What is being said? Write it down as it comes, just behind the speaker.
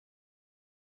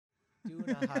Doing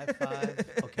a high five.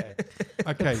 Okay.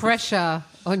 Okay. The pressure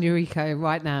on Eureka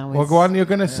right now is... Well, go on, you're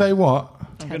going to say what?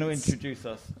 I'm going to introduce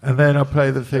us. And then I'll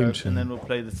play the theme tune. And then we'll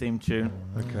play the theme tune.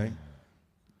 Okay.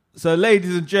 So,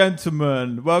 ladies and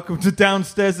gentlemen, welcome to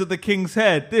Downstairs at the King's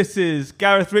Head. This is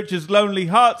Gareth Richards' Lonely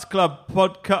Hearts Club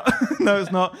podcast. No,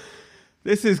 it's not.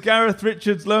 This is Gareth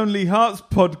Richards' Lonely Hearts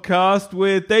podcast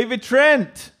with David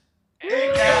Trent.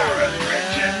 Hey, Gareth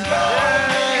Richards'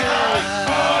 Lonely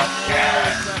Hearts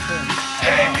podcast.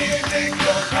 A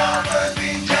musical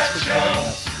comedy chat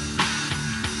show.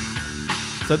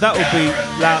 So that will be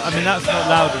loud. I mean, that's not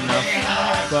loud enough,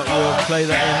 but we'll play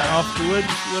that in afterwards,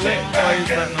 will it? Why is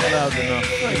that not loud enough?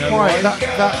 You know Quiet. why?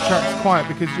 That track's quiet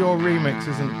because your remix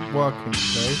isn't working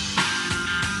today.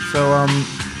 So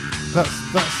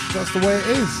that's the way it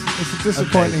is. It's a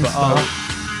disappointing but start.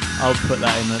 I'll put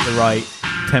that in at the right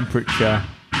temperature.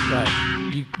 Right.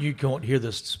 You can't hear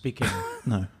this speaking.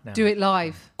 No. Do it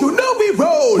live.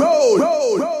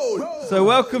 So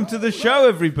welcome to the show,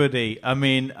 everybody. I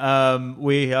mean,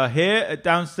 we are here at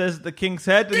Downstairs at the King's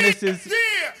Head, and this is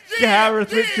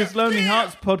Gareth Richards' Lonely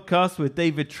Hearts podcast with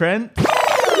David Trent.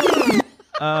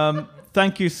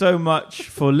 Thank you so much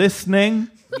for listening.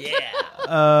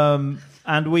 Yeah.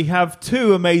 And we have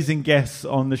two amazing guests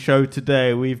on the show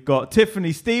today. We've got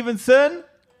Tiffany Stevenson.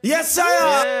 Yes, I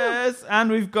am. Yes, and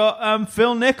we've got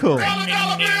Phil Nickel,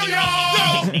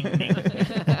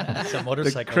 It's a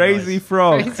motorcycle. the crazy noise.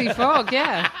 frog. Crazy frog,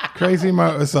 yeah. Crazy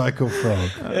motorcycle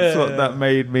frog. That's what that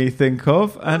made me think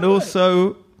of. And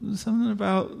also something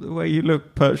about the way you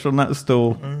look perched on that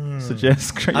stool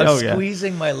suggests... I'm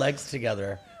squeezing my legs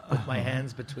together with my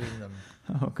hands between them.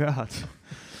 Oh, God.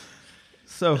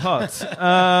 So hot.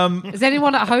 Has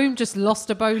anyone at home just lost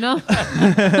a boner?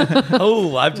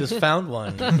 Oh, I've just found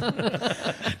one.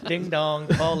 Ding dong,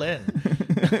 call in.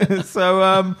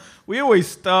 So we always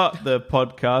start the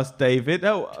podcast, David.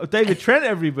 Oh, David Trent,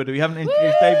 everybody. We haven't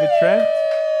introduced David Trent.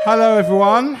 Hello,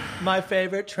 everyone. My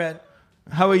favorite Trent.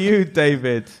 How are you,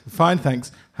 David? Fine,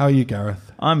 thanks. How are you,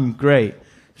 Gareth? I'm great.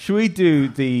 Should we do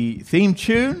the theme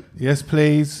tune? Yes,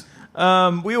 please.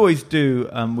 We always do.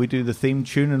 We do the theme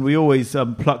tune, and we always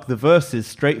pluck the verses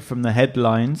straight from the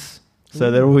headlines,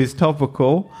 so they're always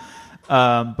topical.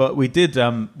 But we did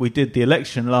the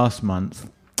election last month,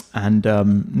 and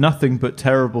nothing but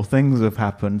terrible things have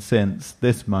happened since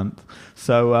this month.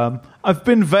 So I've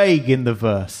been vague in the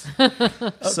verse.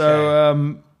 Okay.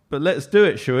 So, but let's do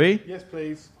it, shall we? Yes,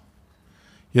 please.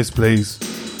 Yes, please.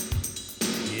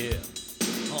 Yeah.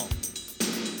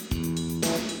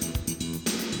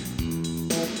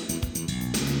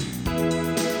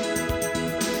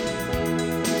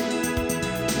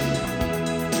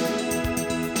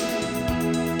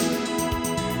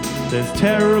 There's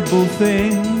terrible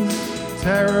things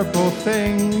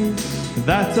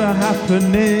that are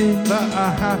happening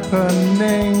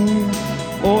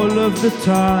all of the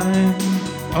time.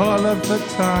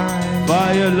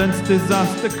 Violence,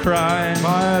 disaster, crime.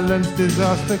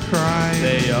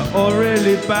 They are all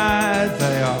really bad.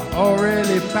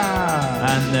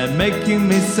 And they're making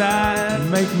me sad.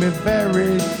 Make me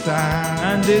very sad.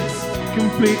 And it's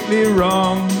completely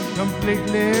wrong to put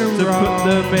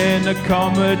them in a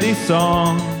comedy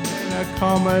song.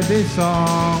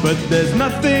 But there's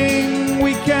nothing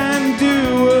we can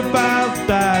do about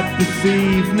that this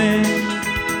evening.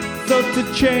 So to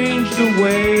change the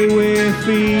way we're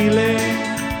feeling,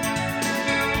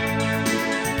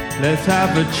 let's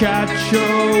have a chat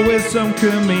show with some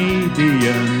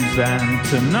comedians. And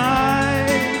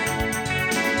tonight,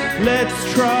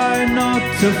 let's try not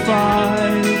to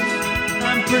fight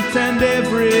and pretend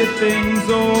everything's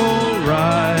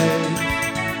alright.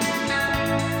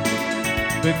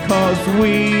 Because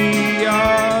we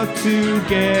are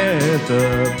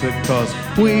together. Because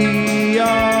we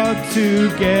are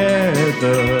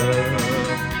together.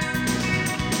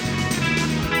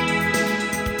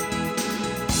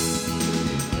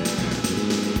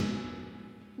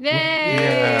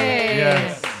 Yay!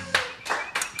 Yes.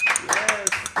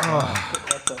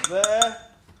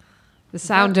 The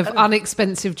sound of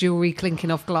inexpensive jewellery clinking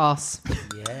off glass.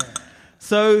 Yeah.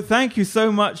 So thank you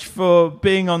so much for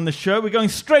being on the show. We're going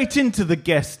straight into the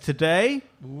guest today.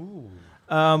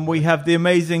 We have the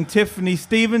amazing Tiffany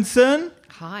Stevenson.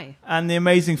 Hi. And the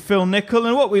amazing Phil Nickel.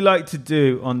 And what we like to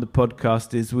do on the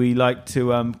podcast is we like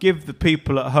to give the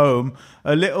people at home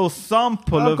a little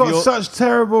sample I've of got your... such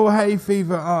terrible hay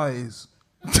fever eyes.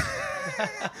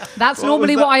 That's What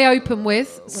normally was that? what I open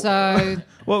with, so...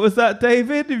 What was that,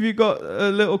 David? Have you got a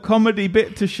little comedy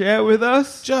bit to share with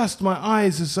us? Just my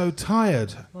eyes are so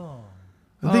tired.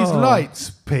 And these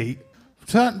lights, Pete,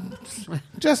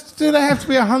 just do they have to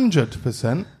be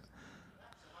 100%?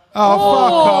 Oh,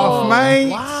 fuck off,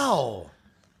 mate. Wow.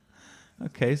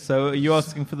 Okay, so are you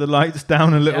asking for the lights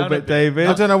down a little Down a bit, bit. David?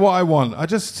 I don't know what I want. I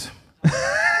just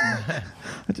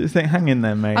think hang in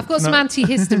there, mate. I've got some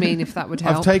antihistamine if that would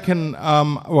help. I've taken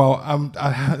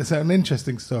it's an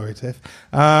interesting story, Tiff.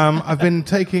 I've been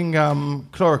taking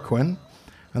chloroquine,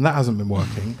 and that hasn't been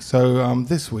working. So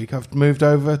this week I've moved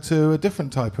over to a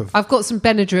different type of. I've got some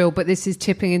Benadryl, but this is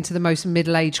tipping into the most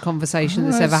middle-aged conversation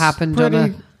that's ever happened.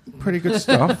 Pretty good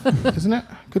stuff, isn't it?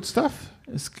 Good stuff.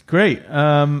 It's great.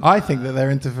 I think that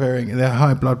they're interfering. Their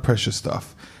high blood pressure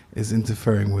stuff is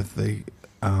interfering with the.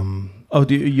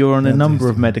 You're on a Yeah, number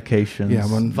of tasty. medications. Yeah,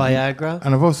 I'm on Viagra.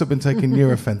 and I've also been taking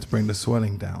Nurofen to bring the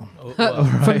swelling down.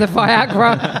 From the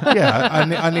Viagra. Yeah,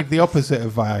 I need the opposite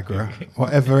of Viagra,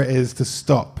 whatever it is to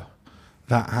stop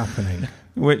that happening.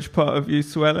 Which part of you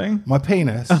swelling? My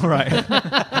penis. Right.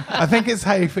 I think it's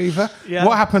hay fever. Yeah.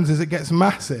 What happens is it gets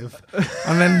massive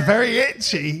and then very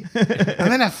itchy and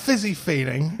then a fizzy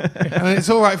feeling and then it's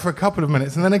all right for a couple of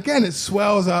minutes and then again it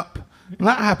swells up and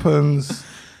that happens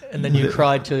And then you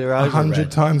cried till your eyes were 100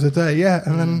 red. times a day. Yeah,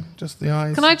 and then just the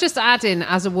eyes. Can I just add in,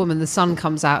 as a woman, the sun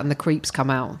comes out and the creeps come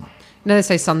out? You know, they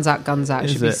say sun's out, guns out. It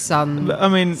Is should be it? sun. I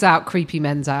mean- it's out, creepy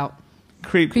men's out.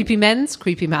 Creepy men's,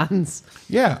 creepy man's.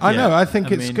 Yeah, I know. I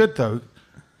think I it's mean- good though.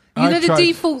 You know, the tried-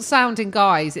 default sound in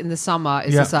guys in the summer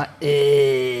is Yeah. just like,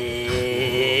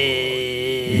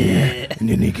 And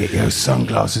then you get your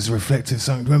sunglasses, reflective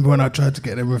sunglasses. Remember when I tried to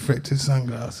get them reflective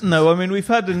sunglasses? No, I mean, we've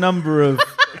had a number of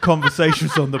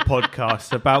conversations on the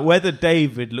podcast about whether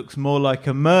David looks more like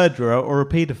a murderer or a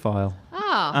paedophile.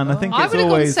 And I think I it's would have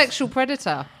gone always... sexual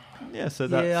predator. Yeah, so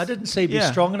that's... Yeah, I didn't say be yeah.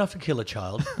 strong enough to kill a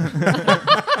child.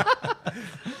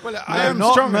 Well, I am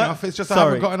not strong mur- enough. It's just I Sorry.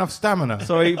 haven't got enough stamina.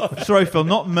 Sorry, Phil,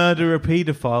 not murderer,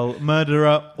 paedophile,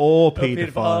 murderer or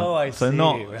paedophile. Oh, I see. So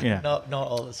not, yeah. Not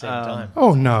all at the same time.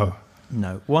 Oh no,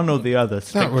 No, one or the other,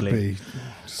 strictly. that would be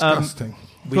disgusting.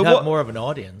 We but have what- more of an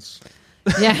audience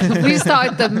Yeah, we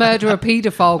started the murderer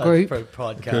paedophile group. for a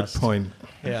podcast. Good point.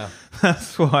 Yeah.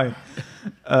 That's why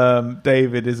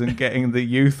David isn't getting the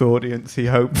youth audience he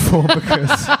hoped for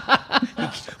because...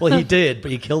 Well, he did, but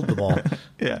he killed them all.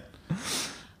 yeah.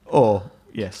 Or,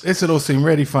 yes. This will all seem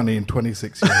really funny in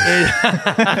 26 years.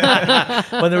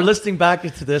 When they're listening back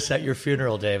to this at your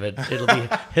funeral, David, it'll be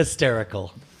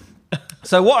hysterical.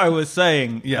 So what I was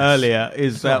saying Yes. earlier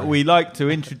is that we like to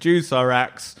introduce our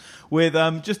acts with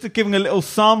just giving a little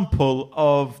sample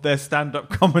of their stand-up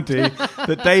comedy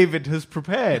that David has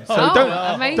prepared. So Oh,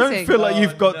 don't amazing. feel like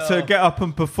you've got to get up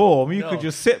and perform. You could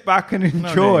just sit back and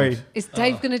enjoy. need. Is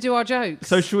Dave going to do our jokes?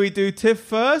 So should we do Tiff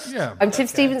first? Yeah. I'm Tiff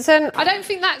Stevenson. I don't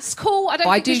think that's cool. I don't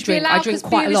I think do it should be drink. allowed I drink 'cause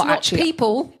quite a beer is lot, not actually.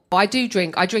 people. I do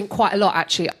drink. I drink quite a lot,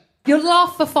 actually. You'll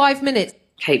laugh for 5 minutes.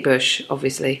 Kate Bush,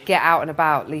 obviously. Get out and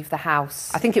about, leave the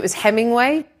house. I think it was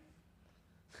Hemingway.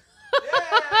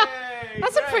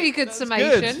 That's a pretty good Good.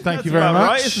 summation. Thank you That's very about much.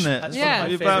 Right, isn't it? That's Yeah. one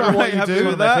You're of my about favorite, What right. you Happy do. one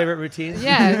with of my that? favorite routines.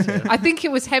 Yeah, I think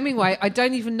it was Hemingway. I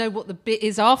don't even know what the bit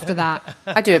is after that.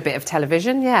 I do a bit of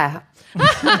television, yeah.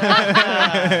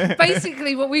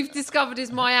 Basically, what we've discovered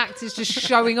is my act is just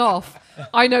showing off.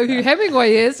 I know who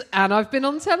Hemingway is, and I've been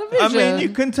on television. I mean, you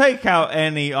can take out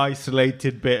any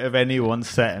isolated bit of anyone's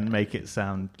set and make it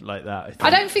sound like that. I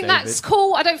don't think David. that's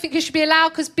cool. I don't think it should be allowed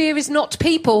because beer is not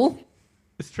people.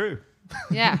 It's true.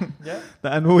 Yeah.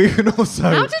 And we can also...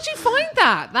 How did you find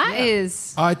that? That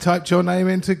is I typed your name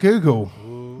into Google.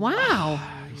 wow.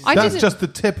 I That's didn't. just the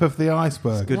tip of the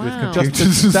iceberg. Good with Wow.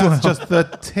 computers as well. That's just the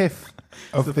tiff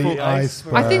of the full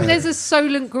iceberg. I think there's a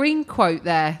Solent Green quote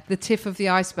there, the tip of the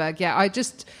iceberg. Yeah,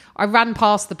 I ran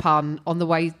past the pun on the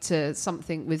way to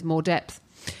something with more depth.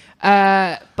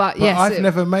 But yes, I've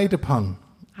never made a pun.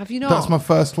 have you not? That's my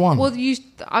first one. Well,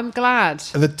 I'm glad.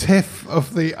 The tiff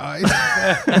of the ice.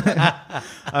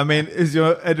 I mean, is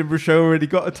your Edinburgh show already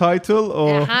got a title?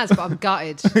 Or It has, but I'm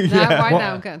gutted. Now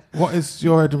I'm gutted. What is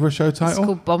your Edinburgh show It's title?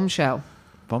 called Bombshell.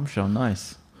 Bombshell,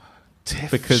 nice.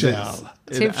 Tiff Because Shell.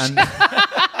 Tiff and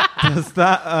does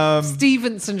that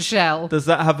Stevenson Shell. does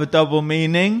that have a double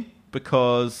meaning?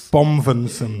 Because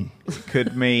Bomvenson. it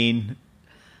could mean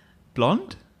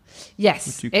blonde.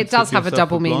 Yes, Would you it does consider have a yourself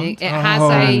double a meaning. blonde? It has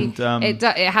And,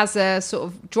 it has a sort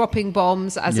of dropping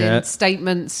bombs, as Yeah. in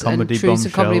statements Comedy and truths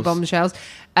and comedy bombshells.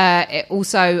 bombshells. It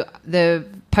also, the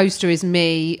poster is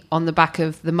me on the back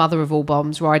of the mother of all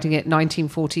bombs, riding it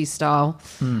 1940s style,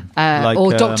 Like,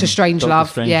 or Doctor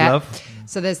Strangelove. Dr. Yeah. Strangelove.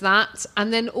 So there's that,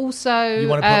 and then also You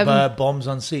want to put bombs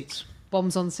on seats.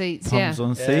 bombs on seats. Pumps yeah.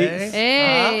 on seats.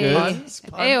 Hey. Puns,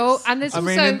 puns. Ew. And there's I also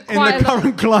mean, in quite the a lot.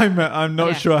 current climate, I'm not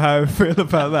Yeah. sure how I feel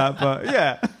about that, but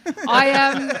yeah.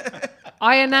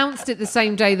 I announced it the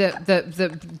same day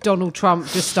that Donald Trump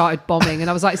just started bombing, and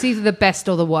I was like, it's either the best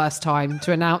or the worst time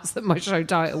to announce that my show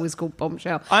title was called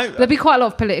Bombshell. There'll be quite a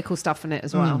lot of political stuff in it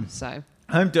as well. So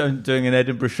I'm doing an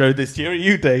Edinburgh show this year. Are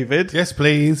you, David? Yes,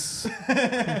 please.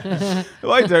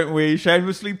 Why don't we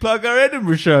shamelessly plug our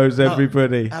Edinburgh shows,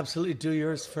 everybody? Absolutely, do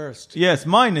yours first. Yes,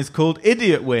 mine is called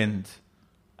Idiot Wind.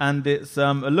 And it's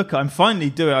look, I'm finally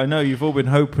doing. I know you've all been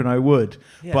hoping I would,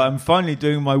 but I'm finally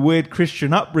doing my weird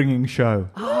Christian upbringing show.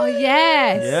 oh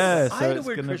yes, Yeah, so I had a it's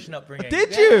weird gonna- Christian upbringing.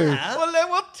 Did you? Yeah. Well, then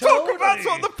we'll talk Totally. about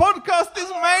what the podcast is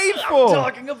made for. I'm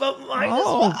talking about mine as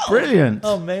Oh, well. brilliant!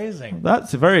 Amazing.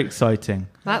 That's very exciting.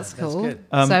 that's cool. good.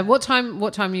 So what time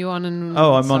are you on? And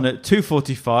Oh, I'm on at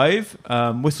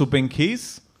 2:45. Whistle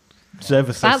Binkies. It's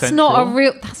ever so That's central.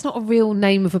 not a real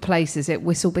name of a place, is it?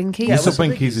 Whistle Binkies. Yeah, Whistle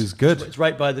Binkies is good. It's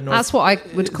right by the north. That's what I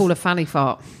would call a fanny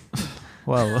fart.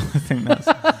 Well, I think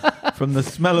that's from the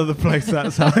smell of the place.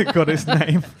 That's how it got its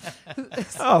name.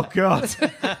 Oh God!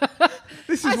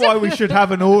 This is why we should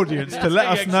have an audience to let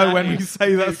us know when we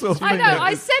say that sort of I thing. know,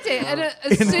 I said it, and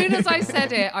as soon as I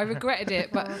said it, I regretted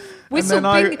it. But whistle then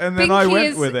I Binky went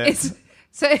is, with it. is-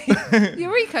 so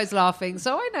Eureka's laughing,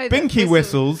 so I know that Binky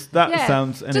whistles. That Yeah.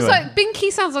 sounds anyway. Just like Binky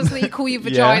sounds like something you call your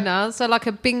vagina. So like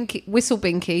a Binky whistle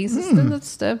Binkies.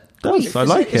 Does, I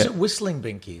like Is it. it whistling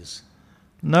binkies?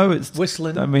 No, it's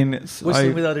Whistling. I mean, it's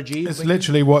Whistling I- without a G? It's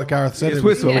literally what Gareth said. It's it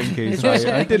was. whistle Yeah. binkies.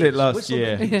 I did it last Whistle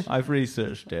year. binkies. I've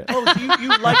researched it. Oh,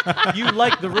 you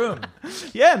like the room.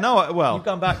 Yeah, no, well, You've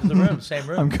gone back to the room, same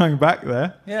room. I'm going back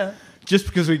there. Yeah. Just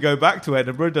because we go back to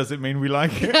Edinburgh doesn't mean we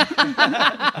like it.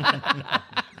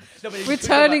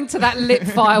 Returning to that lit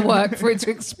firework for it to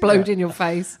explode in your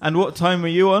face. And what time are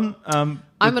you on? I'm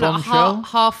with at Bombshell?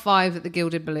 5:30 at the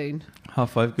Gilded Balloon.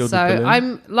 5:30 Gilded So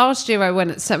Balloon. last year I went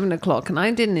at 7:00 and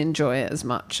I didn't enjoy it as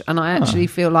much. And I actually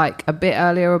feel like a bit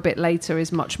earlier or a bit later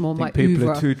is much more my I think people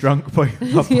oeuvre. are too drunk by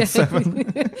half past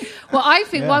 7. Well, I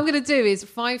think Yeah. what I'm going to do is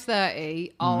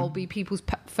 5:30. I'll be people's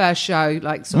first show,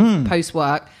 like sort of post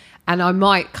work, and I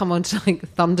might come on to like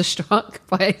Thunderstruck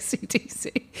by AC/DC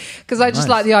because I just Nice.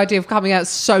 like the idea of coming out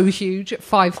so huge at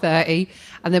 5:30,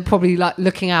 and then probably like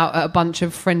looking out at a bunch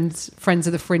of friends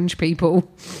of the fringe people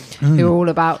who are all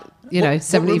about What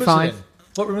 75.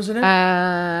 What room is it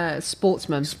in?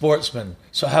 Sportsman. Sportsman.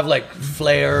 So have like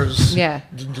flares, Yeah.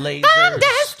 lasers.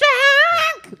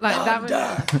 Thunderstruck! Like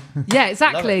that. Yeah,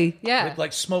 exactly. Yeah. With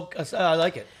like smoke. I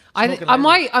like it. I Smoke and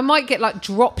lasers. might get like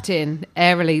dropped in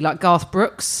airily like Garth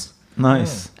Brooks,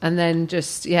 Nice. and then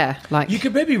just like You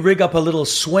could maybe rig up a little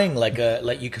swing,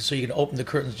 so you can open the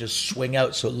curtains, just swing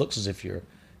out, so it looks as if you're.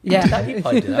 yeah. You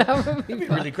probably do that. That would be That'd be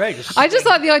fun. really great. I just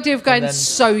like the idea of going then-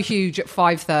 so huge at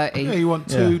 5:30. Yeah, you want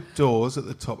two doors at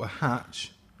the top, a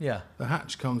hatch. Yeah. The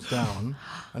hatch comes down,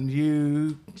 and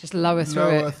you Just lower through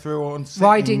lower it, through on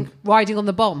sitting riding on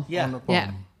the bomb. Yeah. on the bomb.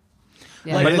 Yeah.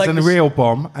 Yeah. Like- But it's like a this- real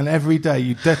bomb, and every day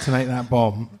you detonate that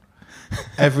bomb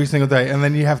every single day, and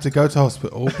then you have to go to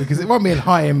hospital because it won't be a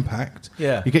high impact.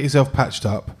 Yeah. You get yourself patched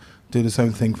up, do the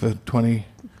same thing for 20,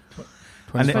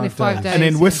 25 days. And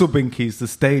in yeah. Whistle Binkies, the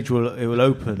stage will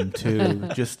open to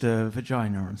just a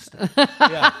vagina and stuff.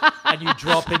 Yeah. And you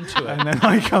drop into it. And then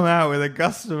I come out with a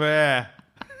gust of air.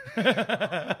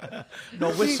 No,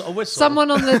 whistle. A whistle.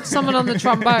 Someone on the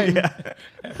trombone.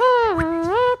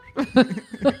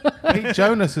 Pete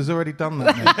Jonas has already done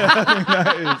that. Mate.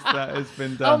 that has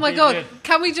been done. Oh my god!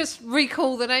 Can we just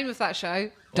recall the name of that show?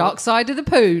 Dark Side of the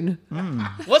Poon.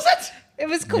 Was it? It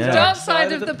was called Yeah. Dark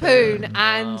Side of the Poon,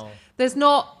 and there's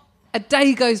not a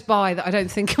day goes by that I don't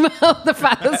think about the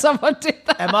fact that someone did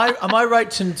that. Am I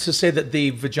right to say that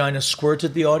the vagina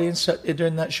squirted the audience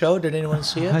during that show? Did anyone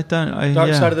see it? I don't. Dark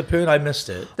yeah. Side of the Poon. I missed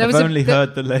it. There I've was only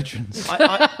heard the legends.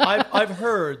 I've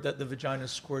heard that the vagina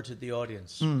squirted the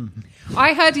audience.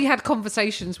 I heard he had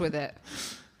conversations with it.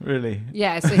 Really.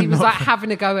 Yeah, so he was like having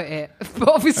a go at it, but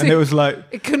obviously And it was like,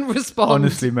 it couldn't respond.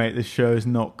 honestly, mate, this show is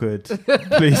not good.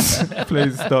 Please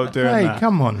stop doing Hey, that.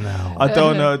 come on now. I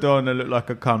don't want to look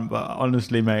like a cunt, but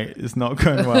honestly, mate, it's not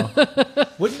going well.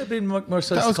 Wouldn't it be more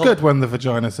sense? That was good when the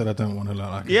vagina said, "I don't want to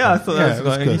look like." a Yeah, I cunt." thought that was it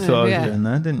was like, good. you saw what I Yeah. was doing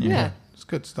there, didn't you? Yeah, It's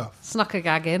good stuff. snuck a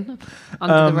gag in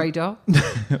under the radar.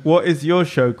 What is your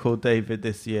show called, David,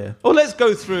 this year? Or let's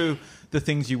go through the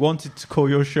things you wanted to call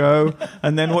your show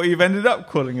and then what you've ended up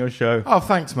calling your show. Oh,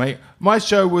 thanks, mate. My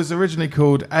show was originally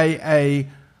called AA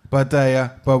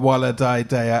Badaya Bawala Dai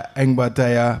Daya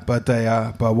Engbadaya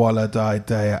Badaya Bawala Dai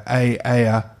Daya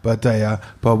AA Badaya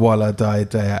Bawala Dai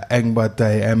Daya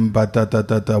Engbadaya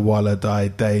Embadada Wala Dai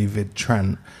David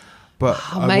Trent. but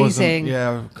Amazing.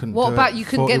 I couldn't. What do about it. you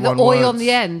couldn't get the 41 oi on words.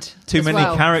 the end? Too as many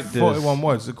well? characters. 41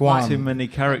 words. Guan. Too many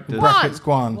characters. Brackets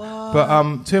Guan.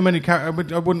 But too many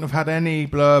characters. I wouldn't have had any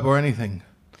blurb or anything.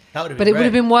 That would have But been it would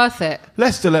have great. been worth it.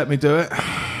 Leicester let me do it.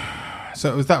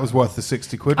 So that was worth the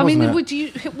 60 quid, I wasn't mean, it? would you?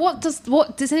 What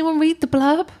does anyone read the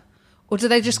blurb, or do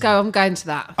they just go, "I'm going to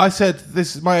that"? I said,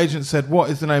 this. My agent said, what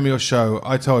is the name of your show?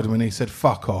 I told him and he said,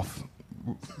 fuck off.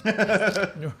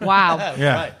 Wow.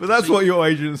 Yeah. Right. But that's what your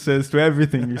agent says to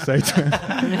everything you say to him.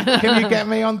 Can you get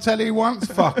me on telly once?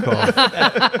 Fuck off.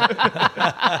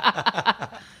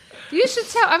 You should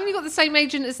tell. Haven't you got the same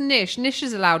agent as Nish? Nish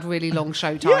is allowed really long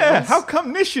show titles. Yeah, how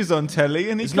come Nish is on telly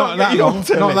and he It's can't not get that you on long.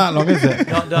 telly? Not that long, is it?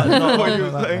 Not What you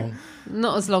were Not that saying. long.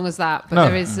 Not as long as that, but No.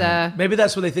 there is. Maybe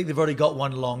that's what they think. They've already got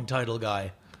one long title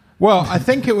guy. Well, I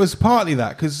think it was partly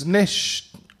that because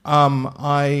Nish,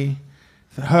 I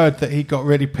heard that he got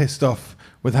really pissed off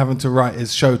with having to write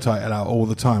his show title out all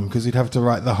the time because he'd have to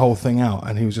write the whole thing out,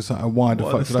 and he was just like, "Why the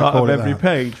What, fuck at the did I start call of it every that?"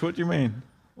 page? What do you mean?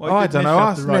 Why Oh, I did don't Nish know. have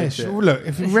Ask to write Nish. it? Well, look,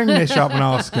 if you ring Nish up and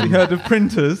ask You him, heard of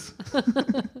printers?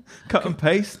 Cut and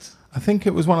paste? I think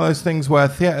it was one of those things where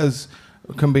theatres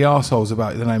can be arseholes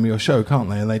about the name of your show, can't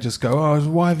they? And they just go, "Oh,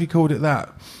 why have you called it that?"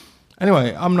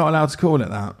 Anyway, I'm not allowed to call it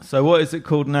that. So what is it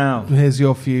called now? Here's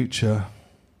your future.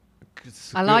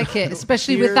 I like it,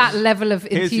 especially with that level of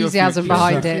here's your enthusiasm future.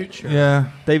 behind Here's it. your future. Yeah,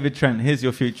 David Trent, here's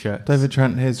your future. David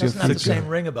Trent. Here's your Doesn't have the future. same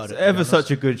ring about it. It's ever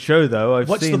such a good show, though. I've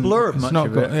What's the seen blurb? much It's not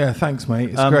of got, it. yeah, thanks, mate.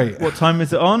 It's great. What time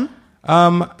is it on?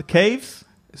 The Caves?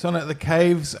 It's on at the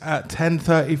Caves at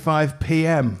 10:35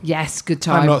 p.m. Yes, good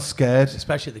I'm time. not scared.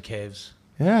 Especially the caves.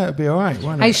 Yeah, it'll be all right,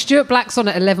 won't Hey, it? Stuart Black's on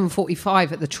at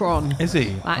 11:45 at the Tron. Is he?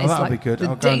 That Oh, is that'll like be good. the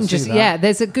I'll go and dangerous. see that. Yeah,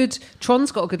 there's a good.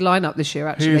 Tron's got a good lineup this year,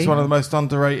 actually. He's one of the most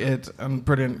underrated and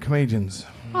brilliant comedians.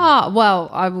 Well,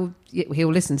 I will.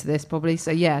 He'll listen to this probably.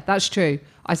 So yeah, that's true.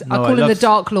 I No, call I him the love-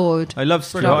 Dark Lord. I love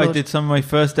Stuart. Dark I Lord. did some of my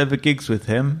first ever gigs with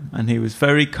him, and he was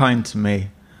very kind to me,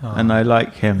 and I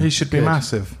like him. He should be Good.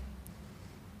 massive.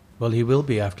 Well, he will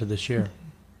be after this year.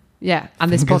 Yeah,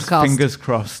 and this Fingers- podcast. Fingers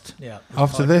crossed. Yeah.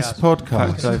 After this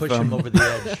podcast. We'll push him over the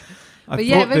edge. I But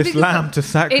yeah, brought but this because lamb to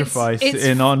sacrifice it's-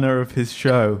 in honour of his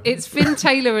show. It's Finn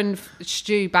Taylor and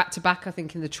Stu back to back. I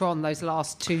think in the Tron those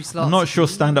last two slots. I'm not sure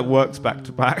stand-up works back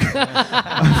to back.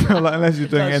 I feel like unless you're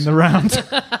doing it in the round.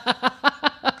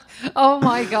 Oh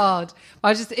my god!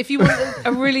 If you want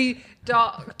a really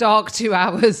dark 2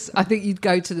 hours, I think you'd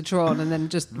go to the Tron and then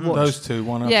just watch Those two,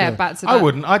 one after Yeah, the other. back to I back.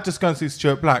 wouldn't. I'd just go and see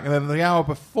Stuart Black, and then the hour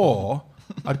before,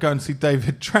 I'd go and see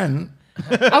David Trent.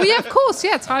 Oh yeah, of course,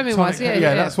 yeah, timing wise, yeah,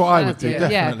 that's what I would do, yeah.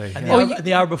 definitely. And Yeah.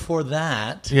 the hour before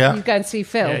that, Yeah. You go and see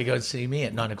Phil. yeah, you go and see me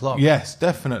at 9:00. Yes,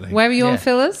 definitely. Where are you on Yeah.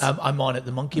 Phil's? I'm on at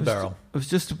the Monkey Barrel. I was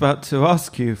just about to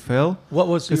ask you, Phil. What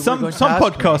was you were Some going to some ask me?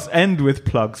 podcasts end with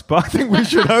plugs, but I think we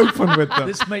should open with them.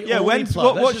 This may yeah, only when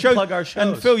plug. Let's what just shows? plug our And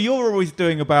shows. Phil, you're always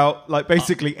doing about like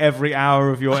basically every hour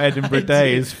of your Edinburgh I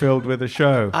day do. is filled with a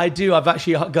show. I do. I've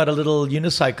actually got a little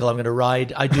unicycle I'm going to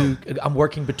ride. I'm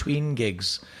working between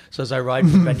gigs. So as I ride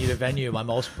from venue to venue, I'm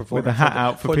also performing With a hat the-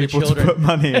 out for the people to children. put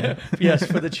money in. Yes,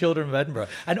 for the children of Edinburgh.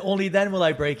 And only then will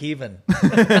I break even.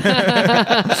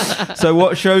 So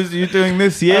what shows are you doing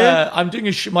this year? I'm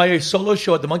doing my solo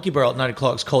show at the Monkey Barrel at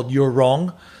 9:00. It's called You're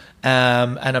Wrong.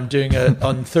 And I'm doing it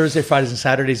on Thursday, Fridays, and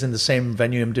Saturdays in the same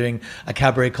venue. I'm doing a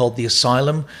cabaret called The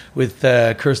Asylum with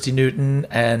Kirsty Newton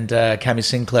and Cami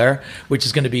Sinclair, which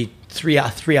is going to be a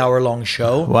 3 hour long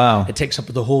show. Wow. It takes up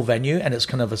the whole venue, and it's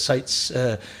kind of a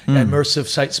immersive,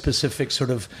 site specific sort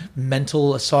of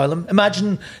mental asylum.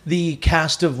 Imagine the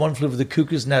cast of One Flew Over the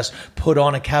Cuckoo's Nest put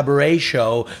on a cabaret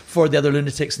show for the other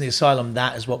lunatics in the asylum.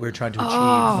 That is what we're trying to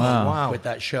achieve with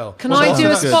that show. Can So I do a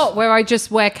that's good. spot where I just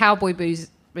wear cowboy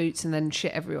boots and then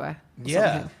shit everywhere? or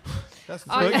Yeah. something?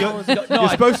 But you're, No, you're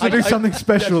supposed to do something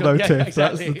special though, yeah, Tiff.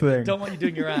 exactly. That's the thing. Don't want you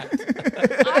doing your act.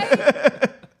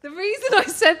 The reason I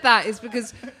said that is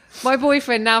because my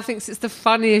boyfriend now thinks it's the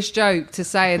funniest joke to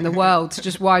say in the world to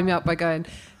just wind me up by going,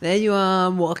 there you are,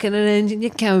 walking around in your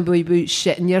cowboy boots,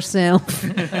 shitting yourself,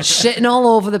 shitting all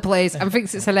over the place, and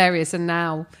thinks it's hilarious. And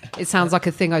now it sounds like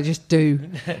a thing I just do.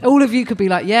 All of you could be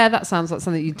like, yeah, that sounds like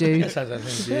something you do. That sounds like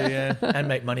something to do, yeah. And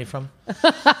make money from.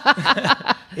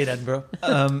 In Edinburgh.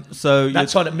 So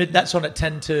That's on at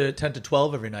 10 to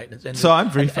 12 every night. And So I'm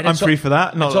free. and I'm it's free on- for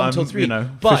that. Not it's that on I'm, until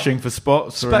 3. fishing for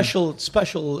spots. Special.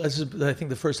 This is, I think,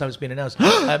 the first time it's been announced.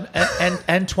 And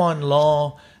Antoine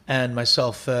Law and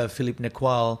myself, Philippe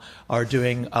Nicoil, are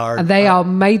doing our. And they are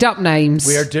made up names.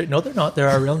 We are no, they're not. They're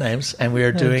our real names, and we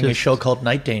are doing a show called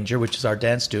Night Danger, which is our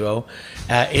dance duo,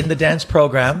 in the dance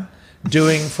program.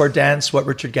 Doing for dance what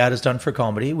Richard Gadd has done for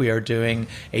comedy. We are doing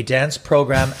a dance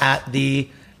program at the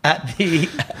at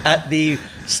the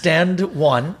stand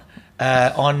 1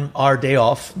 on our day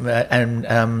off,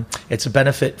 and it's a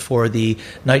benefit for the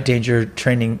Night Danger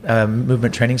Training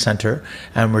Movement Training Center,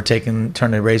 and we're trying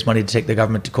to raise money to take the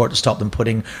government to court to stop them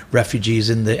putting refugees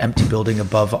in the empty building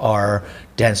above our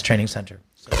dance training center.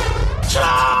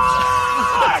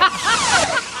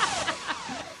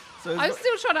 I'm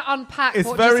still trying to unpack It's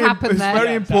what very, just happened it's there. very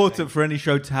Yeah, important exactly. for any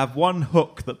show to have one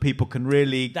hook that people can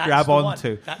really That's grab the one.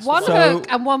 onto. That's One the hook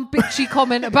and one bitchy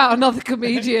comment about another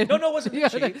comedian. No, it wasn't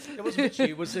bitchy. It wasn't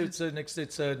bitchy.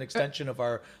 It's an extension of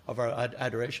our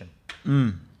adoration.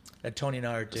 That Tony and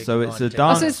I are taking So it's on. a Oh,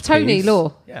 dance so it's Tony piece.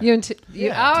 Law. Yeah. You and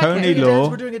Yeah. oh, Tony okay. Law.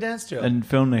 We're doing a dance duo. And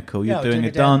Phil Nickel, you're Yeah, doing we're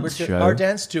a dance we're show. Our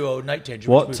dance duo, Night Danger.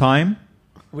 What which time?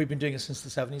 We've been doing it since the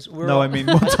 70s. No, I mean,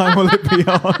 what time will it be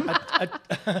on?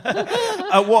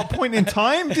 At what point in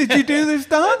time did you do this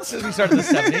dance? We started in the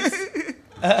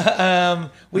 70s.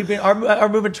 We've been our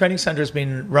movement training center has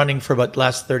been running for about the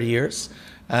last 30 years.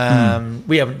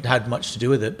 We haven't had much to do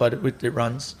with it, but it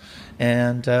runs.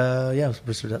 And so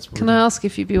that's what Can I ask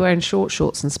if you'd be wearing short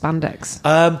shorts and spandex?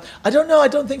 I don't know. I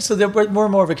don't think so. They're more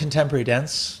and more of a contemporary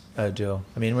dance duo.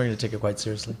 I mean, we're going to take it quite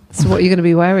seriously. So what are you going to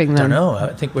be wearing I then? don't know.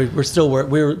 I think we're still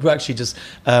we're actually just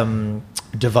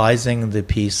devising the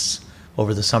piece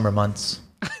over the summer months.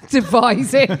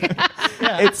 Devising.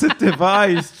 It's a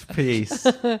devised piece.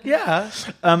 Yeah.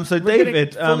 So We're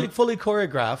David, getting fully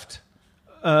choreographed.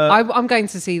 I'm going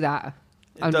to see that.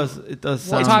 it does What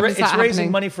sound. time is It's that raising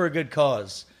happening? money for a good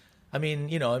cause. I mean,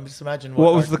 just imagine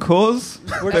What was the cause?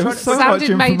 We're There trying was to- so much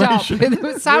Sounded made up. information.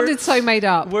 It sounded so made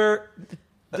up.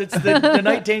 It's the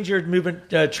Night Danger Movement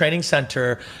Training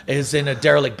Center is in a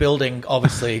derelict building,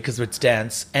 obviously, because it's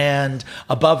dance, and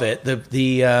above it,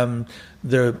 the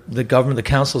government, the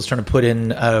council is trying to put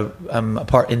in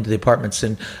into the apartments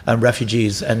and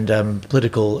refugees and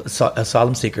political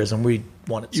asylum seekers, and we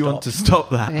want it. You want to stop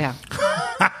that? Yeah.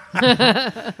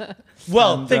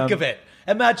 Well, think of it.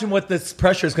 Imagine what this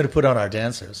pressure is going to put on our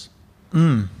dancers.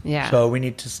 Yeah. So we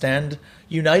need to stand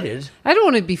united. I don't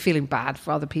want to be feeling bad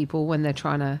for other people when they're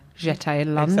trying to jeter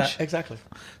and lunge. Exactly.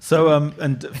 So,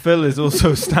 and Phil is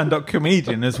also a stand-up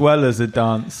comedian as well as a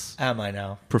dance Am I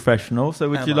now? professional. So,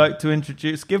 would Am you I? like to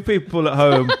give people at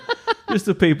home, just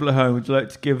the people at home, would you like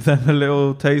to give them a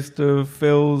little taste of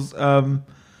Phil's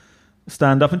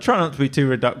stand-up? And try not to be too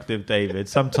reductive, David.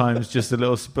 Sometimes just a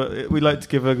little. We like to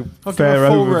give a I'll fair give a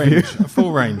full overview. range. A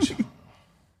full range.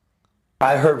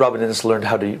 I heard Robin Innes learned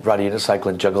how to ride a unicycle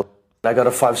and juggle. I got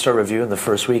a 5-star review in the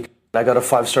first week. I got a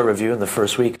 5-star review in the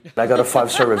first week. I got a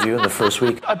 5-star review in the first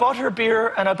week. I bought her a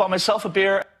beer and I bought myself a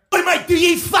beer. Oi, mate, do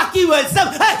ye fuck you with some?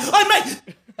 Hey, oi, mate!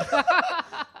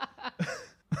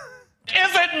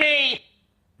 Is it me?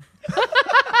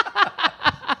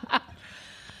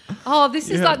 Oh,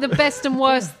 this is like the best and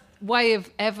worst way of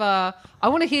ever. I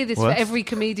want to hear this What? for every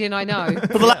comedian I know.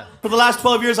 For the last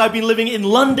 12 years, I've been living in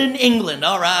London, England.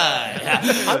 All right.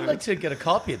 I would like to get a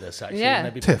copy of this, actually. Yeah.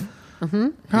 Maybe. Tiff,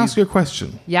 can I ask you a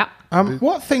question? Yeah.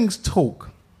 What things talk?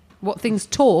 What things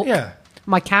talk? Yeah.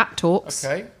 My cat talks.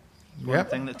 Okay.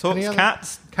 Yep. Thing that talks. Any other-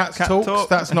 Cats. Cats Cat talks. talk,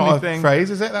 That's not anything- a phrase,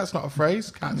 is it? That's not a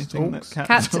phrase. Cats anything that talks.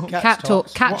 cats Cat, talk. cat talk.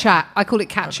 talks. Cat What? chat. I call it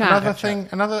cat chat. Another thing.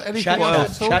 Another anything. Chat,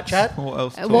 else chat, that talks? chat. What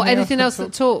else? What? talks? Anything else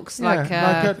that talks?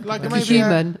 Yeah, Like a maybe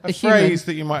human. A human. phrase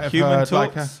that you might have Human heard, talks.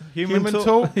 like a Human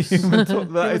talks. Human talk.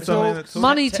 That is something that talks.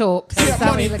 Money talks. Is that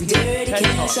what you're looking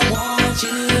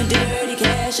at?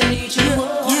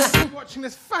 I've been watching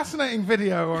this fascinating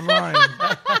video online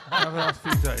over the last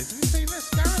few days. Have you seen this,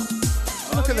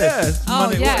 Gareth? Look at this. Oh,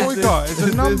 Money. yeah. What What we is got this?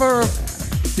 is a number of.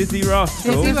 Dizzy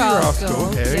Rascal. Dizzy Rascal.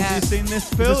 Rascal. Here, Yeah. Have you seen this,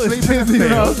 Phil? He's It's asleep in a Dizzy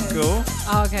field. Rascal.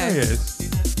 Oh, There he okay. is.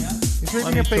 He's reading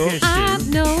Money a big talk. issue. I've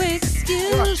no Right,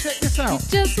 excuse. check this out.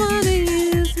 Just wanna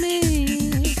use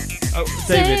me. Oh,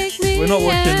 David, we're not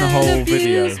watching the whole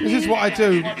video. abuse This is what I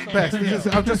do best.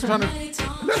 I'm just trying to.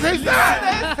 Look, who's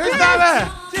that? Who's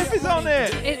that Tiff is on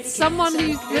it. It's someone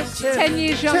who looks 10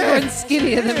 years younger and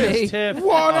skinnier than me. Tiff. there?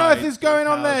 What on earth is going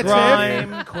on there, Tiff?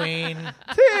 Grime Queen.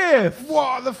 Tiff.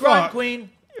 What the Grime fuck? Queen.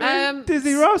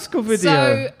 Dizzy Rascal video.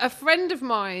 So a friend of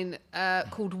mine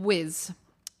called Wiz.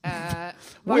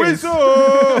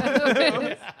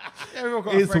 Wizzo! Yeah, we've all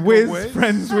got a Is friend Wiz called Wiz.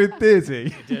 friends with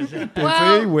Dizzy? Dizzy,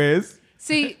 Well- Wiz.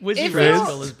 See, Wizzy if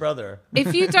Rascal, you, his brother.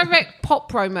 if you direct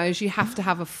pop promos, you have to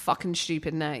have a fucking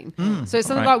stupid name. So it's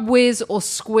something right. like Wiz or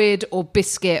Squid or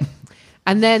Biscuit.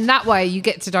 And then that way you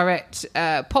get to direct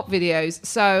pop videos.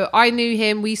 So I knew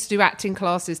him. We used to do acting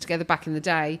classes together back in the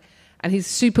day. And he's a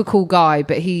super cool guy,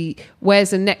 but he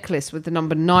wears a necklace with the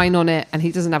number 9 on it, and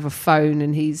he doesn't have a phone,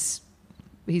 and he's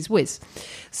he's whiz.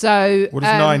 So What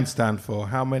does 9 stand for?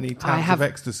 How many tabs of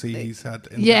ecstasy he's had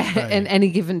in that day? in any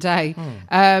given day.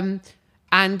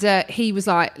 And he was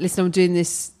like, listen, I'm doing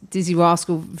this Dizzy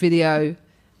Rascal video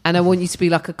and I want you to be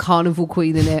like a carnival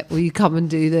queen in it. Will you come and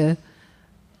do the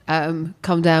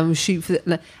come down and shoot for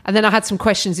the... And then I had some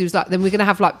questions. He was like, then we're going to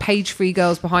have like page 3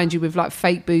 girls behind you with like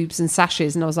fake boobs and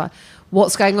sashes. And I was like,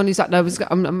 what's going on? He's like, no,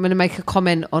 I'm going to make a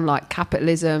comment on like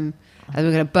capitalism and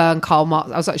we're going to burn Karl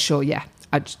Marx. I was like, sure, yeah.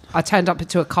 I turned up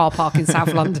to a car park in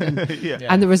South London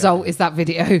and the result is that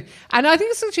video. And I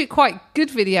think it's actually quite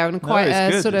good video and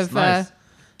quite sort of... nice.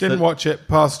 Didn't watch it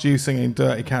past you singing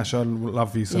Dirty Cash, I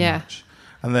Love You So Much.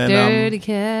 And then Dirty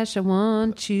Cash, I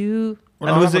Want You...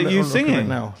 Well, And was I'll it have a you little look at singing?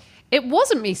 now? It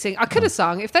wasn't me singing. I could have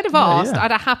sung. If they'd have asked, yeah. I'd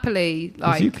have happily... 'Cause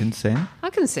like you can sing. I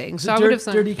can sing, Is so it I would have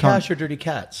sung. Dirty Cash or Dirty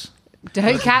Cats?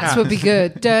 Dirty Cats would be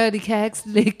good. Dirty Cats,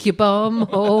 lick your bum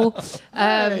hole.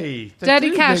 Hey, they Dirty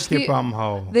do Cash. lick your bum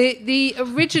hole. The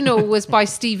original was by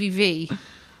Stevie V,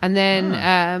 and then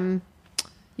and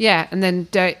then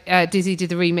Dizzy did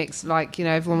the remix. Like, you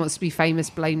know, everyone wants to be famous.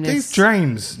 Blame this. These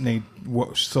drains need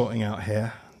sorting out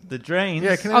here. The drains.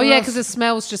 Yeah, can Oh yeah, anyone because the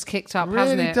smell's just kicked up, else-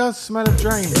 hasn't really it? does smell of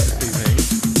drains,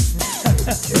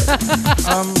 Stevie.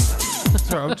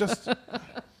 Sorry, I'm just...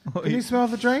 Can you smell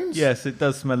the drains? Yes, it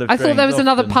does smell of I drains. thought there was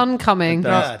another often. pun coming. It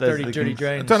does. Yeah, There's dirty the- I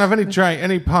drains. don't have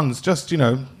any puns. Just, you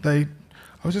know, I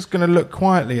was just going to look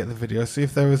quietly at the video, see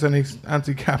if there was any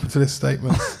anti-capitalist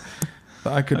statements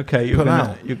that I could Okay, you're pull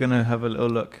gonna out. you're gonna have a little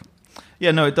look.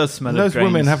 Yeah, no, it does smell Those of drains.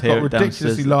 women have here got at ridiculously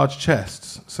Downstairs. large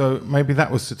chests, so maybe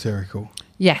that was satirical,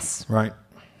 Yes, right?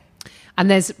 and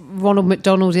there's Ronald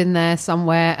McDonald in there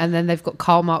somewhere, and then they've got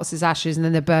Karl Marx's ashes, and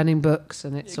then they're burning books,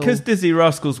 and it's all... Because Dizzy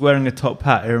Rascal's wearing a top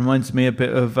hat, it reminds me a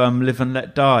bit of Live and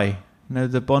Let Die. You know,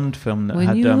 the Bond film that When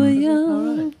had you were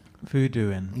young.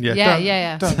 voodoo in.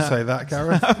 Yeah. Don't say that,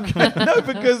 Gareth. No,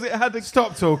 because it had a...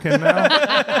 Stop talking now.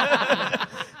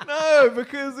 No,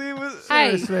 because he was...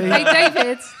 Hey, Seriously.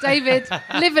 hey, David,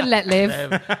 live and let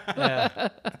live.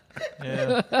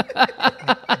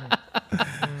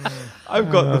 I've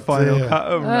got the final dear.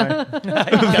 cut, haven't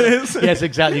I? Yes,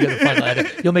 exactly. You're going to find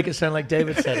that. You'll make it sound like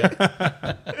David said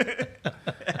it.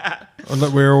 Oh,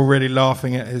 look, we're already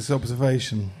laughing at his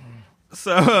observation.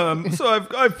 So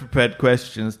I've prepared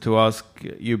questions to ask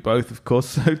you both, of course.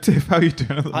 So, Tiff, how are you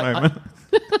doing at the moment?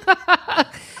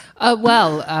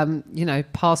 You know,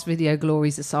 past video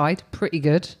glories aside, pretty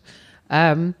good.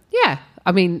 Yeah,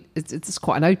 I mean, it's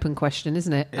quite an open question,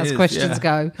 isn't it? As is, questions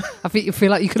go, I think you feel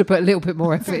like you could have put a little bit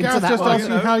more effort into Gareth that just one. asked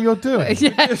you how you're doing.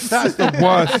 Yes. That's the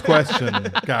worst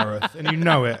question, Gareth, and you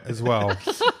know it as well.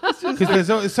 Because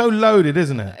it's so loaded,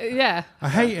 isn't it? Yeah. I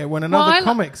hate it when another Well,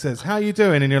 comic says, "How you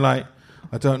doing?" and you're like,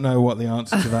 "I don't know what the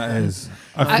answer to that is.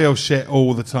 I feel shit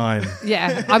all the time."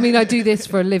 Yeah, I mean, I do this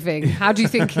for a living. How do you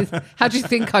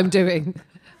think I'm doing?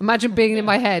 Imagine being in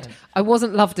my head. I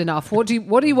wasn't loved enough. What do you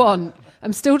want?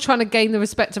 I'm still trying to gain the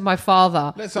respect of my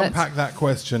father. Let's unpack that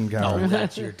question, Oh, Gareth.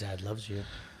 that's your dad loves you.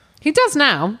 He does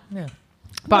now. Yeah.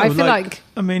 But No, I feel like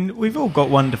I mean, we've all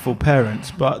got wonderful parents,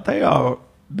 but they are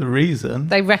the reason.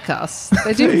 they wreck us.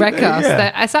 They do wreck us.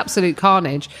 Yeah. It's absolute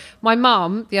carnage. My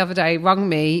mum the other day rung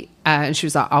me and she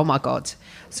was like, "Oh my God.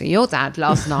 So your dad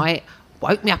last night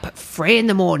woke me up at 3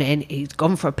 a.m. He'd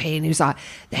gone for a pee and he was like,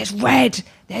 there's red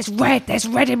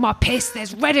in my piss.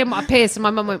 There's red in my piss." And my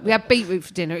mum went, "We had beetroot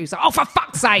for dinner." He was like, "Oh, for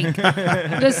fuck's sake."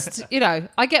 Just, you know,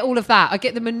 I get all of that. I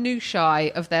get the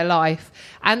minutiae of their life.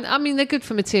 And I mean, they're good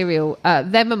for material.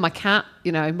 Them and my cat,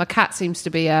 you know, my cat seems to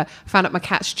be, found out my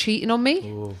cat's cheating on me.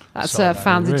 Ooh, That's saw that.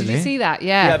 found. Did Really? you see that?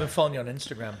 Yeah, Yeah. I've been following you on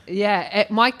Instagram. Yeah.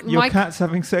 Your cat's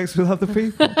having sex with other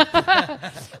people.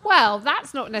 Well,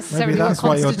 that's not necessarily Maybe that's why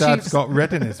what your dad's constitutes... got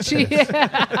red in his piss.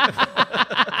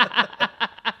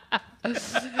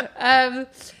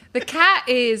 The cat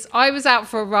is... I was out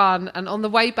for a run and on the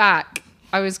way back,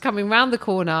 I was coming round the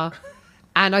corner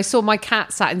and I saw my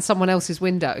cat sat in someone else's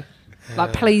window,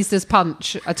 like pleased as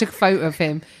punch. I took a photo of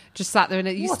him, just sat there and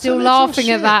you're What still a little laughing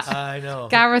at shit. that. I know.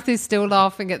 Gareth is still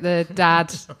laughing at the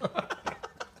dad.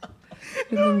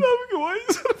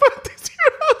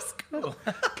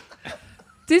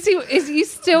 Dizzy, is you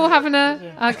still having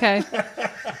a... Okay.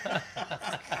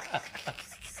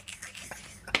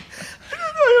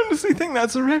 I honestly think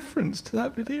that's a reference to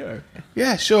that video.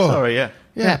 Yeah, sure. Sorry, yeah.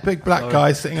 Yeah, big black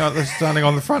guy standing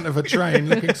on the front of a train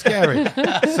looking scary.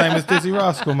 Same as Dizzy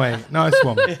Rascal, mate. Nice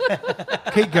one.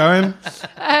 Keep going.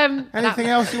 Anything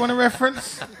else you want to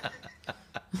reference?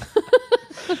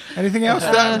 Anything else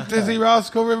that Dizzy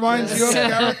Rascal reminds you of,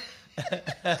 Gareth?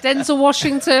 Denzel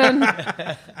Washington.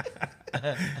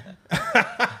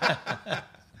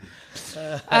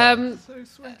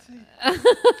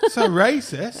 So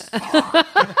racist.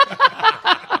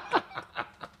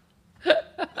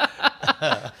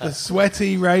 The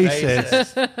sweaty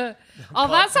racist. Oh,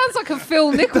 that sounds like a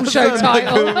Phil Nichols show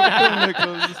title.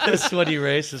 The sweaty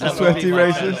racist. That would Sweaty be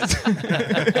racist.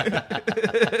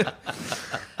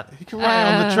 You can write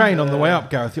it on the train on the way up,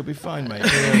 Gareth. You'll be fine, mate.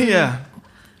 Yeah.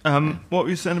 What were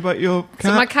you saying about your cat?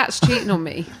 So my cat's cheating on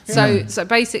me. So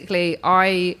basically,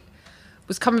 I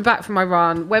was coming back from my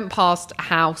run, went past a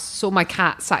house, saw my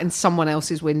cat sat in someone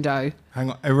else's window. Hang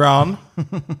on, Iran.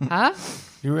 Huh?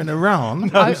 You were in Iran.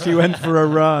 She went for a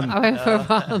run. I went for a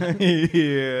run.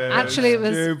 Yeah, Actually, it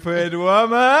was. stupid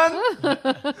woman.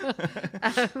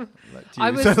 I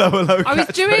was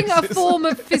doing a form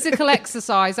of physical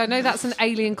exercise. I know that's an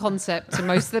alien concept to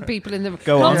most of the people in the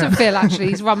Go on. Not to Phil, actually.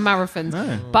 He's run marathons.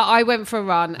 But I went for a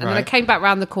run and then I Right. came back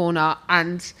round the corner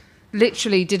and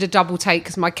literally did a double take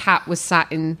because my cat was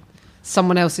sat in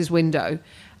someone else's window.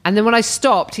 And then when I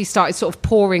stopped, he started sort of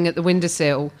pawing at the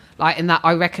windowsill, like in that,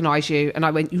 I recognise you. And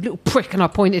I went, you little prick. And I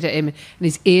pointed at him and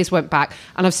his ears went back.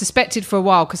 And I've suspected for a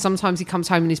while because sometimes he comes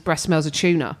home and his breath smells of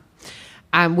tuna.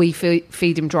 And we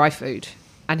feed him dry food.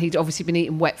 And he'd obviously been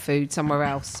eating wet food somewhere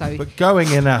else. So But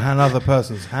going in another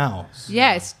person's house.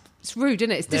 yeah, it's rude, isn't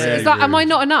it? Very It's like, am I rude.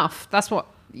 not enough? That's what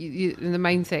the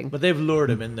main thing. But they've lured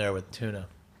him in there with tuna.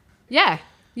 Yeah,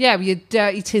 with your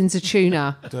dirty tins of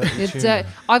tuna. Dirty Your tuna.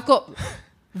 I've got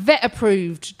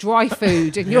vet-approved dry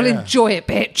food, and you'll enjoy it,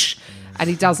 bitch. And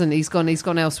he doesn't. He's gone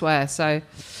elsewhere. So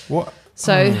What?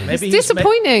 So it's he's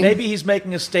disappointing. maybe he's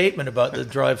making a statement about the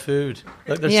dry food.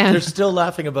 Look, they're still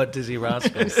laughing about Dizzy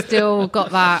Rascal. Still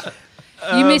got that.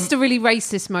 You missed a really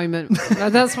racist moment.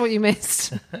 That's what you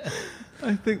missed.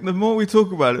 I think the more we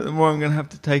talk about it, the more I'm going to have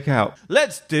to take out.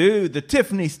 Let's do the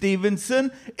Tiffany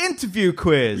Stevenson interview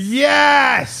quiz.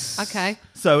 Yes! Okay.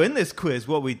 So in this quiz,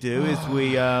 what we do is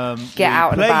we Get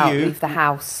out and play about, you- leave the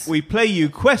house. We play you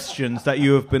questions that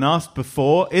you have been asked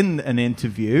before in an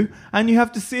interview, and you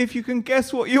have to see if you can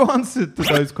guess what you answered to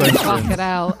those questions. Fuck it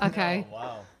hell. Okay.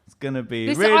 It's going to be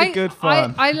Listen, really good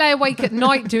fun. I lay awake at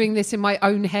night doing this in my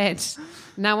own head.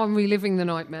 Now I'm reliving the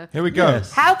nightmare. Here we go.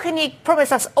 How can you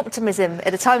promise us optimism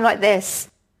at a time like this?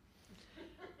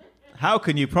 How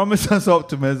can you promise us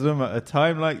optimism at a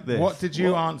time like this? What did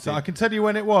you answer? I can tell you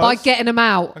when it was. By getting them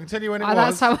out. I can tell you when it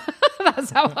That's was.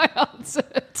 that's how I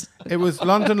answered. It was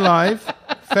London Live,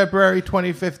 February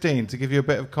 2015, to give you a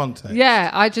bit of context.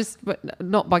 Yeah, but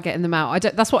not by getting them out.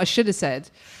 That's what I should have said.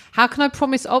 How can I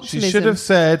promise optimism? She should have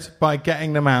said by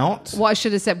getting them out. What I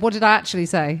should have said. What did I actually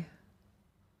say?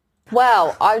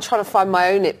 Well, I'm trying to find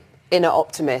my own inner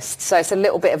optimist, so it's a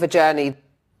little bit of a journey.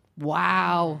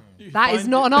 Wow. That is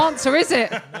not an answer, is it?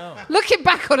 No. Looking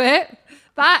back on it,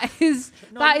 that is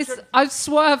I've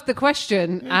swerved the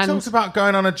question. You and talked about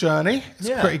going on a journey. It's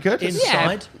pretty good.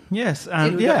 Inside. Yes,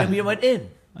 and And we went in.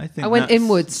 I think I went that's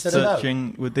inwards.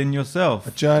 searching within yourself.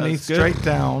 A journey That's good. straight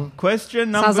down.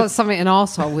 Question Sounds number like something an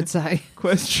arsehole would say.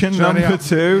 question Journey number up-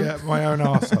 2. Yeah, my own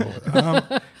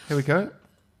arsehole. Here we go.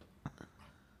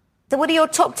 So what are your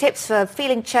top tips for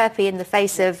feeling chirpy in the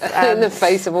face of In the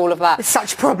face of all of that.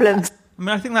 such problems? I mean,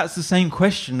 I think that's the same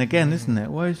question again, isn't it?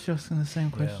 Why is Jocelyn the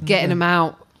same question? Getting them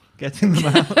out. Getting them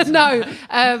out. No.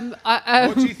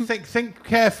 What do you think? Think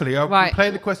carefully. I'll Right. play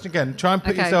the question again. Try and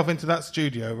put Okay. yourself into that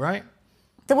studio, right?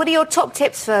 So what are your top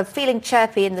tips for feeling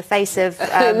chirpy in the face of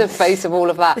In the face of all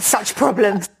of that. such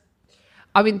problems?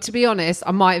 I mean, to be honest,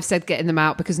 I might have said getting them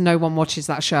out because no one watches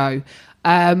that show.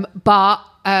 But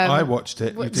I watched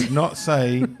it. You did not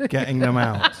say getting them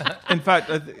out. In fact,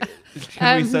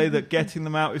 should we say that getting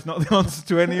them out is not the answer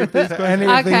to any of these questions? Any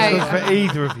of these Okay. was for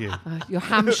either of you. you're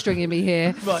hamstringing me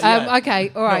here. Right, yeah.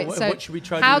 Okay, all right. No, so what should we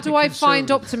try to how do do I find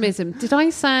conservative? optimism? Did I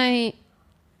say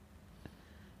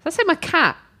my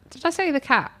cat? Did I say the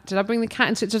cat? Did I bring the cat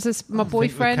into it? Just as my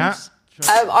boyfriend? cat-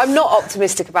 I'm not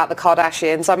optimistic about the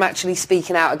Kardashians. I'm actually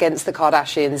speaking out against the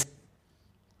Kardashians.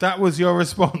 That was your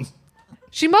response.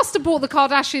 She must have brought the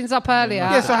Kardashians up earlier.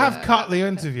 Yes, I have cut the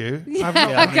interview. I've not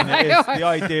I mean, Okay, it is, all right. the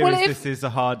idea Well, is if- this is a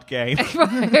hard game. It's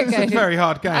a very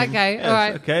hard game. Okay, Yes, all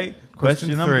right. Okay. Question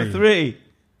Question number 3.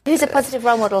 Who's a positive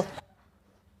role model?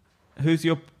 Who's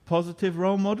your positive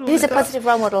role model? Who's a positive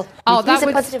role model? Oh, that Who's a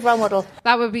would- positive role model?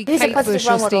 That would be Who's a Kate positive Bush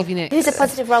role or model? Stevie Nicks. Who's a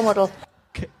positive role model?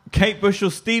 Kate Bush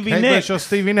or Stevie Kate Nicks? Bush or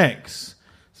Stevie Nicks.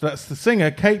 So that's the singer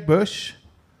Kate Bush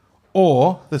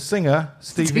or the singer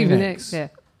Stevie Nicks. yeah.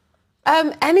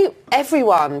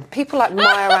 Everyone. People like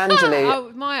Maya Angelou.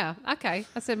 Oh, Maya. Okay,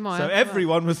 I said Maya. So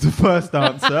everyone was the first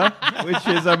answer, which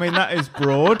is, I mean, that is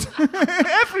broad.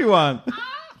 Everyone.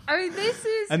 I mean, this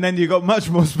is And then you got much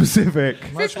more specific.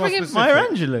 Much more specific. Maya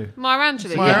Angelou. Maya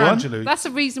Angelou. Maya Yeah. Angelou. That's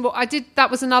a reasonable. That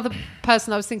was another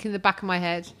person I was thinking in the back of my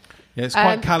head. Yeah, it's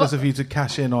quite callous but- of you to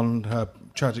cash in on her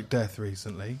tragic death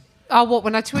recently. Oh, what?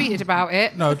 When I tweeted about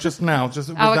it? No, just now, just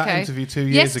with that interview 2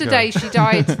 years ago. Yesterday, she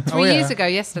died. 3 yeah. years ago.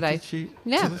 Yesterday. Did she?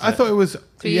 Yeah. I thought it was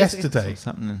 3 years ago. yesterday. What's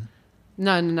happening?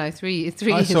 No. 3 I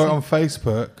years. saw it on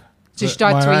Facebook. So she that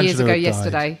died Maya 3 years Angelou ago had died.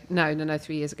 yesterday. No,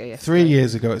 3 years ago yesterday. 3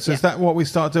 years ago. So is that what we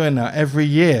start doing now? Every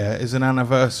year is an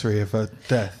anniversary of her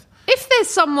death. If there's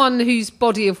someone whose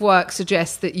body of work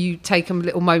suggests that you take a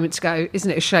little moment to go,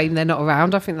 isn't it a shame they're not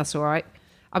around? I think that's all right.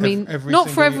 I mean, every not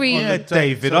for single every. year. Yeah,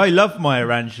 David, I love Maya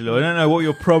Angelou. I don't know what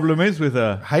your problem is with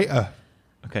her. Hate her.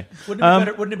 Okay.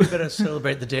 Wouldn't it be better to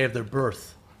celebrate the day of their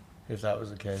birth, if that was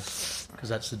the case? Because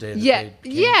that's the day that they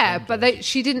came but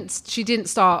she didn't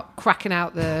start cracking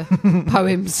out the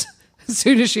poems as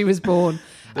soon as she was born.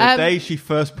 The day she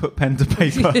first put pen to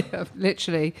paper. Yeah,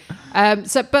 literally.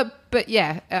 But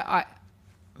yeah,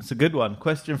 It's a good one.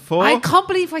 Question 4. I can't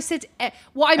believe I said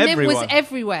what I meant was Everyone.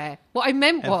 everywhere. What I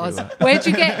meant was, Everywhere. where'd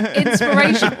you get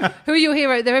inspiration? Who are your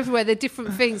hero? They're everywhere. They're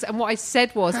different things. And what I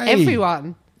said was, Hey.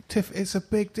 everyone. Tiff, it's a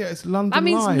big deal. It's London That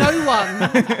means Live. no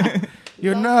one.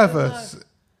 You're nervous.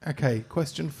 Okay,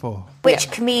 question 4. Which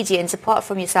comedians, apart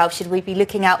from yourself, should we be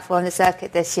looking out for on the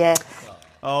circuit this year?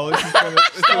 Oh, this is going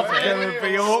to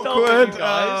be awkward.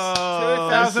 guys. Oh,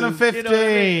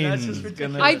 2015. That's just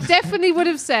ridiculous. I definitely would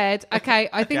have said, okay,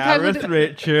 I think I Gareth would.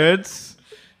 Richards.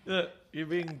 You're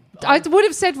being. I would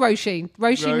have said Roisin.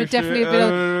 Roisin would definitely have been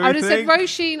on. I would have said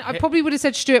Roisin. I probably would have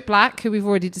said Stuart Black, who we've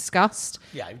already discussed.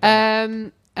 Yeah. you've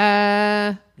done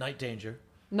Night Danger.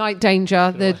 Night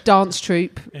Danger, the dance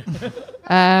troupe. The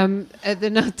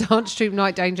dance troupe,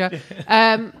 Night Danger.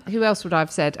 Who else would I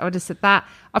have said? I would have said that.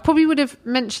 I probably would have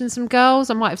mentioned some girls.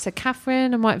 I might have said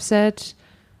Catherine. I might have said...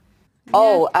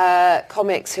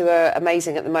 Comics who are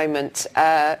amazing at the moment.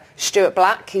 Stuart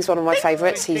Black, he's one of my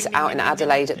favourites. He's out in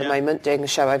Adelaide at the moment doing a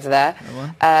show over there.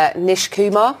 Nish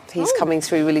Kumar, he's coming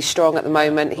through really strong at the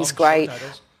moment. He's great.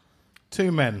 2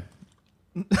 men.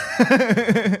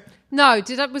 No,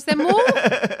 was there more?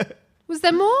 Was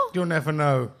there more? You'll never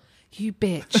know. You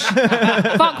bitch.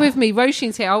 Fuck with me.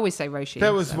 Roisin's here. I always say Roisin.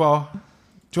 There was, well... Do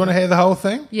you want to hear the whole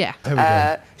thing? Yeah. Here we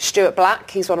go. Stuart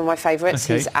Black, he's one of my favourites.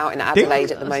 Okay. He's out in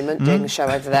Adelaide at the moment doing a show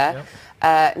over there.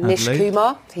 Nish Adelaide.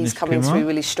 Kumar, he's Nish coming Kumar. through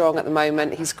really strong at the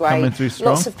moment. He's great. Coming through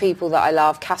strong. Lots of people that I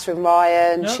love. Catherine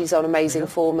Ryan, she's on amazing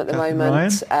form at the Catherine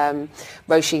moment.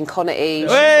 Roisin Connerty, she's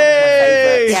one of my Hey!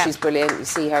 favourites. Yeah. She's brilliant. You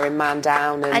see her in Man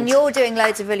Down. And you're doing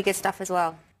loads of really good stuff as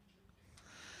well.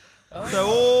 So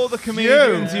all the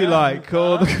comedians you like,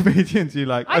 all the comedians you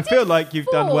like. I did feel like you've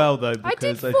done 4. well though. I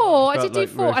did Because 4. I felt did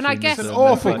do 4, and I Roisin guess- was It's an on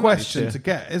there awful quite question nicely. to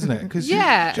get, isn't it? Because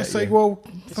Yeah. you just say, well,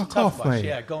 It's a fuck tough off, one. mate.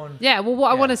 Yeah, going. Yeah, well,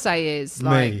 what I want to say is, Me.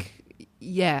 like...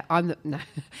 Yeah, I'm the... No.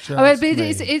 Just I mean, but me.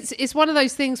 it's one of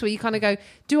those things where you kind of go,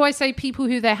 do I say people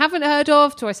who they haven't heard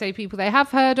of? Do I say people they have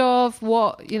heard of?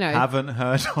 What, you know... Haven't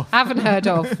heard of. Haven't heard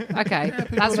of. Okay. That's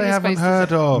People what they you're haven't supposed to heard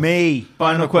say. of. Me.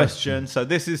 Final question. So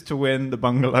this is to win the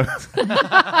bungalow.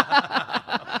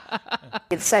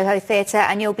 At Soho Theatre,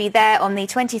 and you'll be there on the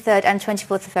 23rd and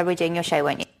 24th of February doing your show,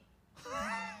 won't you?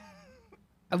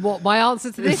 And what my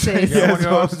answer to this is... Yeah, I want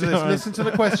your answer to this. Listen to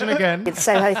the question again. At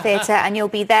Soho Theatre, and you'll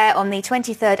be there on the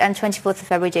 23rd and 24th of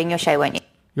February doing your show, won't you?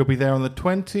 You'll be there on the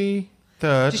 23rd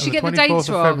Did she and get the 24th dates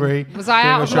of wrong? February. Was I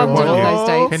doing out your of show, London won't on you? those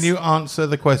dates? Can you answer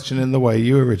the question in the way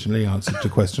you originally answered the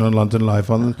question on London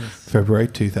Live on February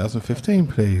 2015,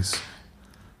 please?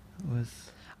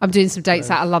 I'm doing some dates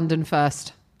out of London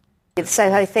first. At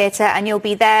Soho Theatre, and you'll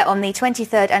be there on the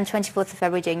 23rd and 24th of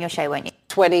February doing your show, won't you?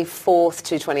 24th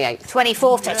to 28th.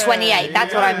 24th to 28th,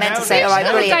 that's what I meant to say. All right,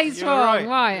 Got the brilliant. dates wrong.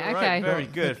 Right, okay. Very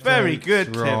good. Very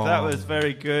good, Tiff. That was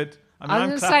very good. I mean, I'm I'm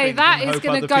going to clapping say that and is hope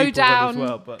going to other go people will down. As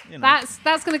well, but, you know.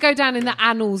 That's going to go down in the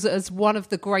annals as one of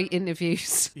the great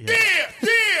interviews.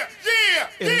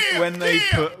 When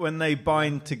they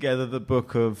bind together the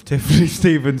book of Tiffany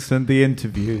Stevenson, the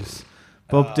interviews.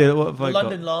 Bob Dylan. What have I got?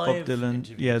 London Live Bob Dylan.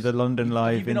 interviews. Yeah, the London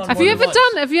Live been on interviews. Have you More ever than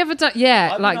done? Have you ever done?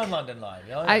 Yeah, I've like been on London Live.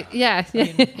 Oh, yeah. I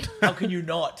mean, how can you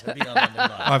not have been on London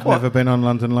Live? I've never been on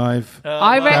London Live.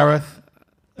 I read. Gareth?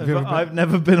 Have you ever been? I've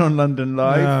never been on London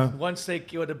Live. No. Once they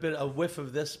get a whiff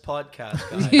of this podcast,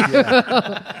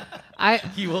 guys,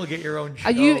 you will get your own show.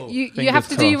 You have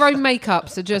to do your own makeup.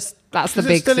 So that's the Does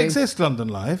big it still thing. exist, London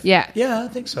Live? Yeah. Yeah, I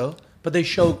think so. But they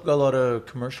show a lot of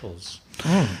commercials.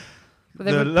 But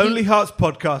they The repeat- Lonely Hearts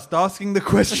podcast, asking the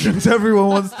questions everyone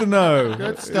wants to know.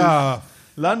 Good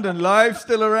stuff. London Live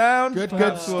still around? Good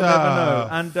Perhaps we'll never know. stuff.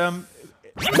 And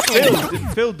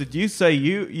Phil, did you say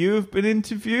you have been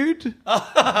interviewed?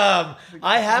 I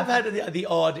have had the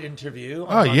odd interview.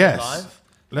 On London yes.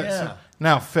 Live.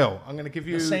 Now, Phil, I'm going to give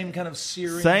you the same kind of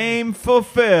series. Same for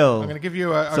Phil. I'm going to give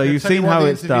you a. So you've seen how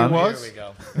it's done. Here we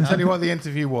go. I'll tell you what the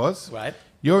interview was. Right.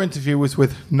 Your interview was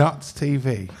with Nuts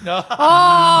TV. No.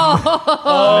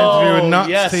 An interview with Nuts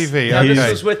yes. TV. Now, Okay. this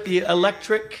was with the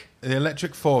Electric Forecast.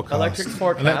 Electric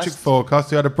Forecast. Electric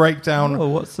Forecast. You had a breakdown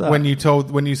what's that? when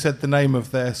you said the name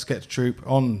of their sketch troupe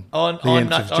on Nuts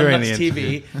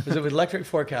TV. It was with Electric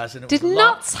Forecast. And it Did was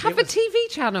Nuts have a TV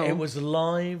channel? It was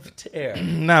live to air.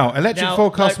 Now, Electric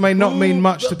Forecast may not mean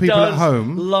much to people at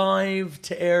home. Live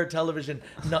to air television,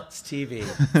 Nuts TV.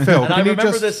 Phil, and can you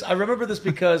just... I remember this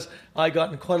because I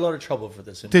got in quite a lot of trouble for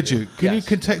this Did interview. you? Can you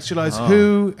contextualise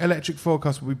who Electric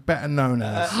Forecast would be better known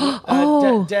as? No,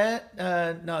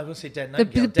 I will say Dan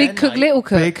Nightingale. the Big Cook, Little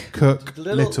Cook. Big Cook,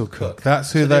 Little Cook.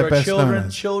 That's who they're best known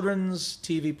as. Children's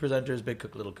TV presenters, Big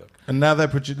Cook, Little Cook. And now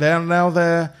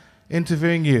they're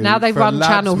interviewing you. Now they for run Lads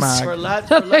channels. Mag.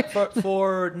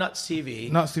 For Nuts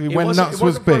TV. Nuts TV, It when wasn't- Nuts it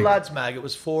was wasn't for big. Lads Mag. It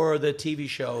was for the TV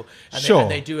show. And Sure.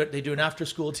 They do an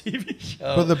after-school TV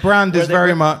show. But the brand is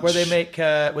very much... where they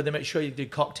make sure you do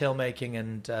cocktail making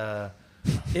and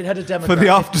it had a demographic For the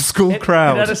after-school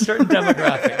crowd. It had a certain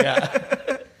demographic.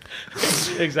 Yeah.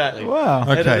 Exactly. Wow. It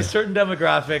had Okay. a certain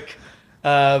demographic.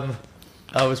 I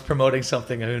was promoting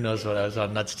something. Who knows what? I was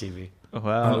on Nuts TV.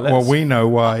 Wow. well, we know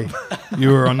why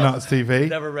you were on Nuts TV.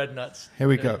 Never read Nuts. Here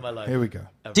we in go. my life. Here we go.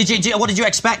 What did you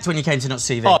expect when you came to Nuts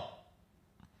TV?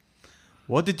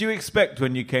 What did you expect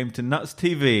when you came to Nuts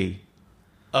TV?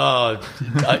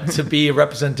 To be a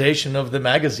representation of the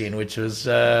magazine, which was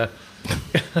For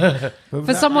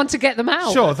someone to get them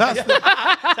out. Sure, that's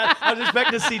I was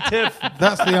expecting to see Tiff.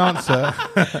 that's the answer.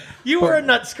 You were a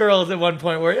Nuts girl at one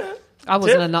point, were you? I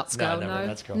wasn't Tiff? a Nuts No, girl, never a no.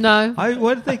 Nuts girl. No,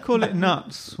 Why did they call it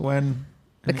Nuts when...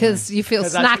 because you feel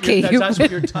That's what snacky. that's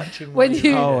what you're touching when while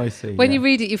you Oh, I see. when yeah. you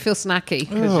read it, you feel snacky.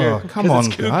 Oh, come on,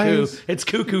 it's cuckoo. guys. It's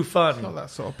cuckoo fun. Not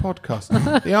that sort of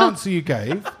podcast. The answer you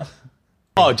gave.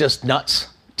 Oh, just nuts.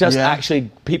 Just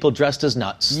actually people dressed as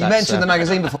nuts. You mentioned the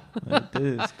magazine before.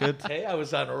 It's good. Hey, I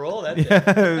was on a roll. That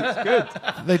It's good.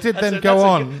 They did then go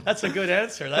on. That's a good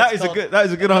answer. That is a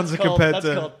good answer compared that's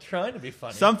to called trying to be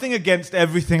funny. something against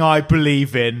everything I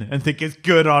believe in and think is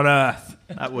good on earth.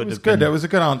 That would It was have good. been It was a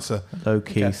good answer. a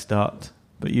low-key start.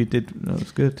 But you did. That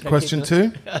was good. Question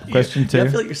 2. Question I 2.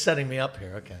 feel like you're setting me up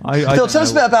here. Okay. Phil, tell us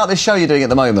a bit about this show you're doing at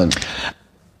the moment.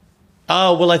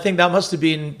 Oh, well, I think that must have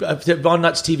been on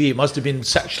Nuts TV. It must have been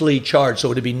sexually charged, so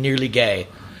it would have been Nearly Gay,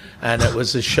 and it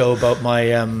was a show about my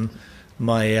an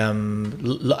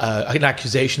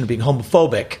accusation of being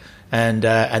homophobic, and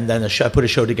then I put a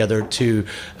show together to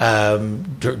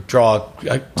draw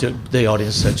to the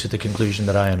audience to the conclusion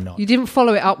that I am not. You didn't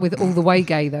follow it up with All the Way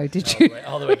Gay, though, did you?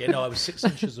 All the way gay. No, I was 6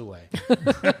 inches away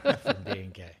from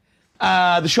being gay.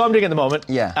 The show I'm doing at the moment.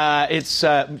 Yeah. It's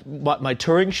my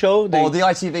touring show. Or the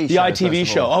ITV The show, ITV first of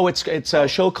show. all. Oh, it's a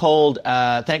show called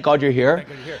Thank God You're Here.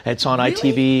 It's on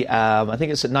ITV. I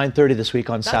think it's at 9:30 this week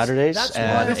on Saturdays. that's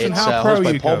and Listen, it's how pro hosted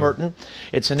by you Paul go. Merton.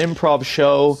 It's an improv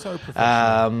show So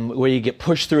professional. where you get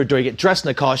pushed through a door. You get dressed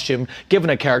in a costume, given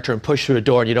a character, and pushed through a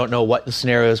door, and you don't know what the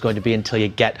scenario is going to be until you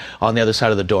get on the other side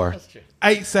of the door.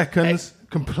 8 seconds.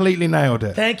 Completely nailed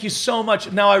it. Thank you so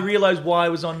much. Now I realize why I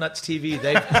was on Nuts TV.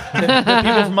 The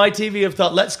people from my TV have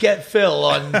thought, let's get Phil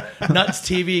on Nuts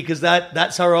TV because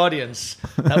that's our audience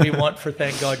that we want for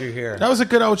Thank God You're Here. That was a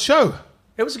good old show.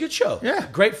 It was a good show. Yeah.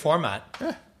 Great format.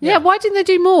 Yeah, why didn't they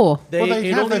do more? Well, they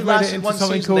it have. only They've made it lasted into one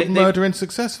something season. called They- Murder in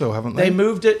Successville, haven't they? They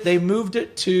moved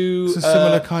it to It's a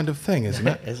similar kind of thing, isn't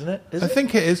it? Isn't it? I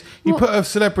think it is. You put a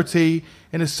celebrity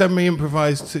in a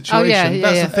semi-improvised situation. yeah,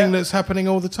 That's yeah. the thing that's happening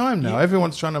all the time now.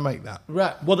 Everyone's trying to make that.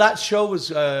 Right. Well, that show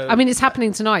was. I mean, it's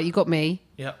happening tonight. You got me.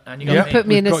 Yeah, and you got Yeah. me. Put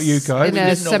me in We've a, got you guys. in We a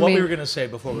didn't know what semi. we were going to say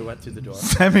before we went through the door.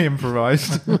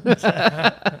 Semi-improvised.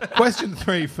 Question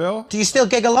 3, Phil. Do you still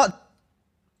gig a lot?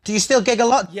 Do you still gig a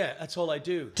lot? Yeah, that's all I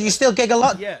do. Do you still gig a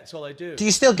lot? Yeah, that's all I do. Do you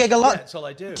still gig a Yeah, lot? that's all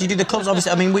I do. Do you do the clubs?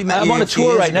 Obviously, I mean, we met I'm you on a few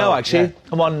tour years right now, ago. actually. Yeah.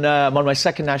 I'm on my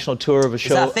second national tour of a Is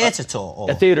show. that a theatre tour?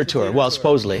 Or? A theatre tour. Well,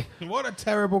 supposedly. What a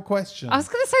terrible question. I was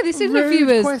going to say this Rude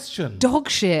interviewer's question. dog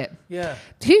shit. Yeah.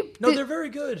 Who, They're very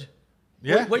good.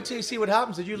 Yeah. Wait till you see what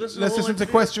happens. Did you listen? Let's to the whole listen to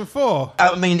interview? question 4.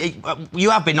 I mean,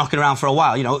 you have been knocking around for a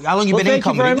while. You know, how long you been in Thank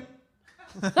you very comedy?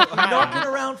 knocking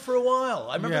around for a while.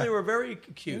 I remember Yeah. they were very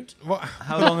cute.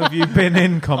 How long have you been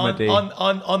in comedy?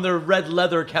 On the red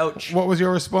leather couch. What was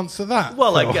your response to that?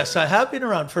 Well, I Phil? guess I have been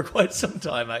around for quite some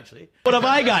time, actually. What have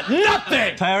I got?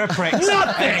 Nothing! Pair of pricks.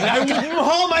 Nothing! I've been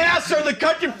hauling my ass around the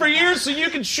country for years so you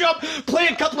can show up, play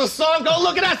a couple of songs, go,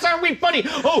 look at us, aren't we funny?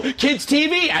 Oh, kids'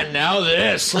 TV, and now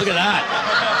this. Look at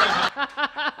that.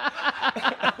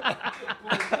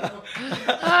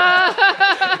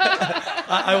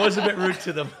 I was a bit rude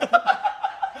to them.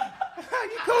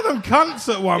 You called them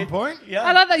cunts at one point. Yeah.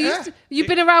 I like that. You've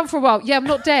been around for a while. Yeah, I'm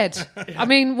not dead. I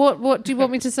mean, what do you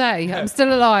want me to say? I'm still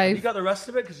You alive. got the rest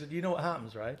of it? Because you know what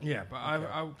happens, right? Yeah, but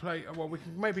I'll play. Well, we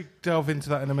can maybe delve into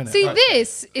that in a minute. See, Right.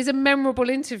 this is a memorable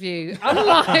interview.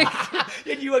 Unlike...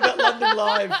 And you got London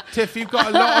Live. Tiff, you've got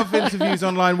a lot of interviews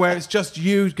online where it's just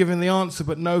you giving the answer,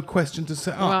 but no question to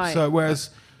set up. Right. So whereas,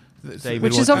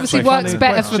 Which is obviously works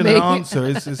better for question me. and answer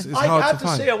is I hard have to to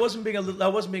find. say, I wasn't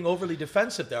being overly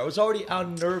defensive there. I was already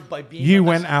unnerved by being. You on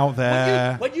went this- out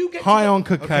there when you get high to the- on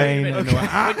cocaine Okay, and okay. were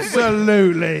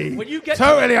absolutely When you get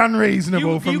totally to-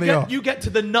 unreasonable from the off. you get to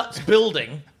the Nuts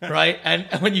building, right? And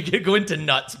when you go into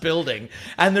Nuts building,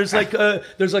 and there's like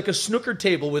a snooker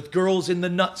table with girls in the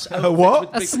Nuts. outfits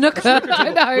what? with A snooker? table I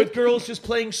know. With girls just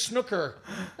playing snooker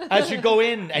as you go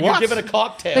in, and What? you're given a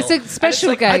cocktail. It's a And special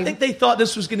like, game. I think they thought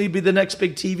this was going to be the next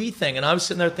big TV thing, and I was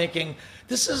sitting there thinking,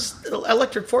 this is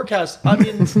Electric Forecast. I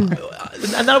mean,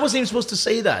 and I wasn't even supposed to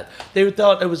say that. They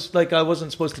thought it was like I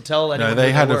wasn't supposed to tell anyone.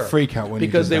 they who had a were, freak out when you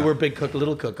because did they that. were Big Cook,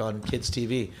 Little Cook on kids'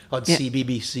 TV on Yeah.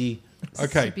 CBBC.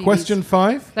 Okay, CBBC. question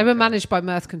 5. They were managed by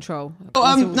Mirth Control. No, a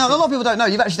lot of people don't know.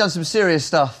 You've actually done some serious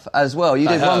stuff as well. You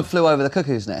I did One have. Flew Over the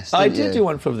Cuckoo's Nest. I didn't did you? do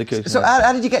One Flew Over the Cuckoo's So Nest.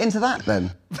 how did you get into that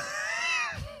then?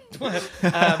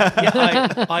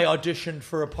 I auditioned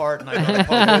for a part and I got a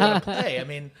part in a play. I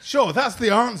mean, Sure, that's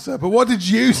the answer, but what did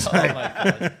you oh say?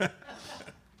 my God.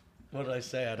 What did I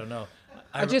say? I don't know.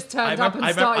 I just turned up and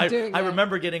started doing I it.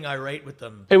 remember getting irate with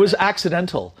them. It was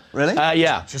accidental. Really?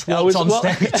 Yeah. Just I walked was- on well,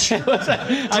 stage.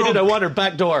 I did. I wandered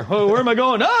back door. Oh, where am I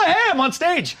going? Oh, hey, I'm on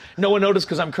stage. No one noticed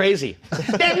because I'm crazy.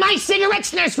 They're my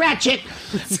cigarettes, Nurse Ratchet.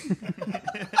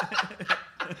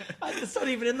 It's not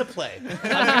even in the play.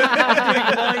 I'm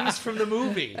doing lines from the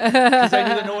movie because I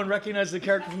knew that no one recognized the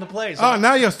character from the play. So Oh,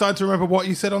 now you're starting to remember what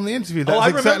you said on the interview. That's I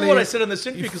remember exactly what I said on this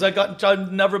interview because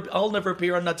I'll never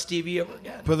appear on Nuts TV ever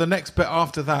again. But the next bit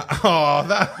after that,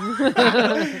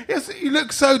 yes, you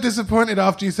look so disappointed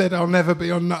after you said, "I'll never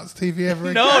be on Nuts TV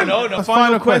ever again." No. That's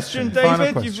Final question, Final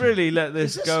David. question. You've really let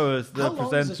this go as the how long is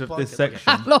presenter this of this podcast? section.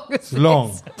 How long is It's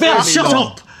long. Phil, shut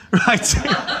up! Right.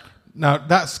 Now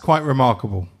that's quite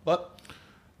remarkable. But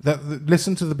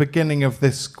Listen to the beginning of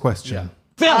this question.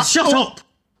 Phil, shut up!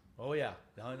 oh yeah,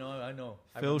 I know.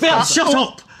 Phil, Phil, shut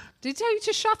up! Did he tell you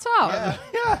to shut up?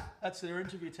 That's their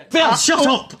interview technique. Phil, shut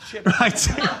up! Right.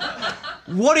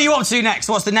 What are you up to next?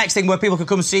 What's the next thing where people can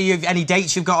come see you? Any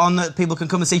dates you've got on that people can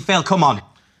come and see? Phil, come on.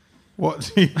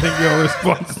 What do you think your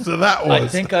response to that was? I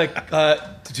think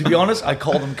to be honest, I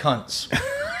call them cunts.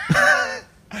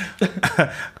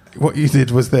 what you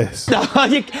did was this. You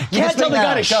can't tell the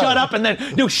guy to shut up and then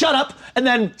shut up and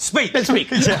then Speak. Then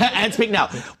speak and speak now.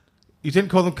 You didn't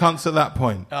call them cunts at that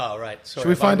point. Oh right. Sorry. Should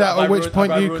we find out at which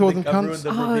point you called them cunts?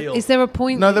 Is there a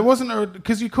point? No, there wasn't,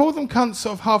 because you called them cunts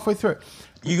sort of halfway through.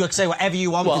 You can say whatever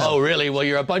you want. Well, oh really? Well,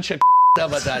 you're a bunch of how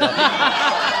about that?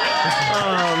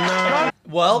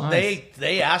 Well,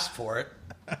 they asked for it.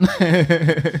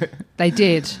 They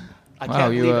did. I Wow,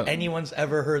 can't you believe were- anyone's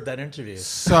ever heard that interview.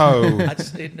 So, I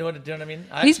just didn't know what, do you know what I mean?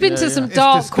 He's been to some It's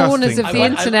dark disgusting. corners of I the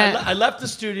went- internet. I left the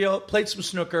studio, played some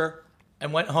snooker,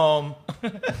 and went home.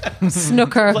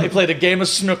 Snooker. Played a game of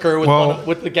snooker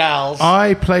with the gals.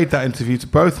 I played that interview to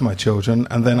both my children,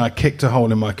 and then I kicked a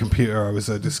hole in my computer. I was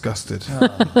so disgusted.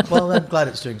 Well, I'm glad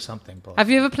it's doing something, Paul. Have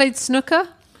you ever played snooker?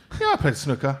 Yeah, I played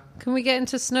snooker. Can we get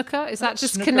into snooker? Is that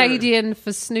just Snooker. Canadian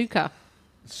for snooker?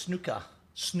 Snooker.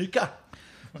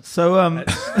 So,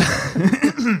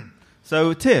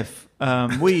 so Tiff,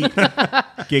 we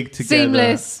gig together.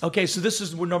 Seamless. Okay, so this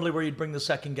is normally where you'd bring the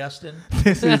second guest in.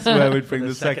 This is where we'd bring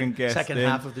the second guest second in.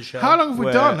 half of the show. How long have we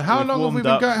where done? How we've long have we warmed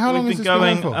been up. going? How long We've has been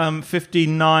this been going? for?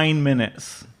 59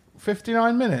 minutes.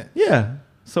 59 minutes. Yeah.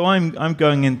 So I'm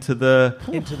going into the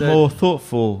more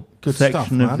thoughtful Good section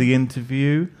stuff, man. of the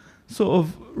interview, sort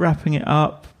of wrapping it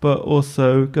up, but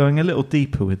also going a little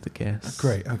deeper with the guests.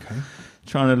 Great, okay.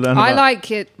 Trying to learn. I about-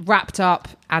 like it wrapped up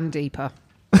and deeper.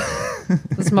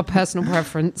 That's my personal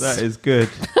preference. That is good.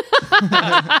 And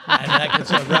that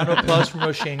gets a round of applause from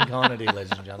Roisin Kennedy,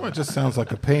 ladies and Well, gentlemen. it just sounds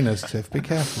like a penis, Tiff. Be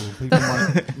careful. People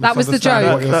might That was the misunderstand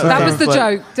joke. what you're That saying. was the Sounds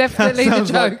like- joke. Definitely the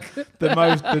sounds joke.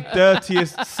 like the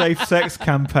dirtiest safe sex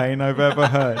campaign I've ever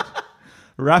heard.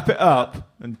 Wrap it up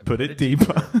and put it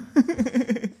deeper.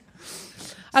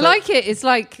 I like it. It's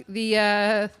like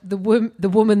the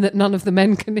woman that none of the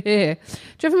men can hear.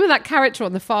 Do you remember that character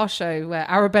on the Far Show where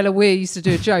Arabella Weir used to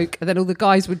do a joke and then all the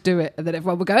guys would do it and then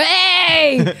everyone would go,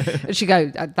 "Hey!" and she'd go,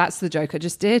 "That's the joke I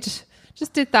just did.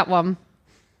 Just did that one.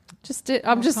 Just did."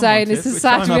 I'm just come on, saying, it's Tiff, a we're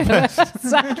sad trying our reality.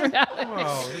 Sad reality.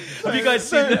 Have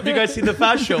you guys seen the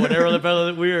Fast Show when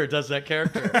Arabella Weir does that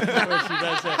character? Where she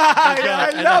does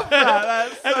that. I love that.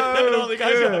 That's And so all the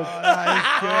guys good. go,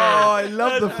 Oh, I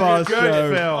love the fast Good,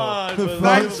 show. Phil. Oh,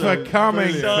 Thanks for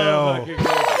coming, so Phil. fucking good.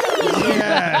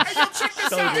 Yes.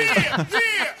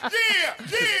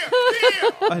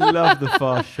 I love the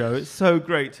fast show. It's so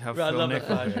great to have I Phil love the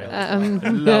Nichol Fast here. Show.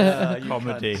 I love you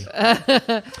comedy.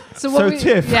 So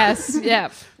Tiff. Yes, yeah.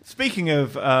 Speaking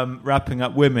of wrapping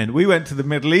up women, we went to the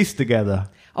Middle East together.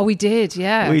 Oh, we did,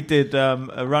 yeah. We did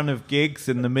a run of gigs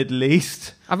in the Middle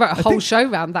East. I wrote a whole show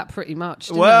around that pretty much.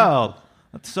 Didn't I? Well,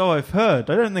 so I've heard.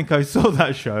 I don't think I saw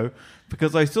that show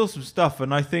because I saw some stuff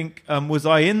and I think, was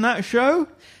I in that show?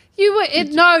 You were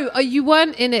in, no, you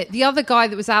weren't in it. The other guy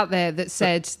that was out there that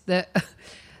said that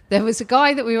there was a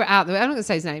guy that we were out there. I'm not going to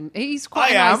say his name. He's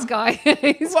quite I a nice am. guy.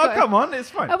 Well, come on, it's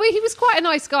fine. Oh, well, he was quite a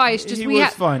nice guy. It's just He we was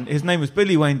had. fine. His name was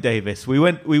Billy Wayne Davis. We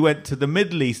went to the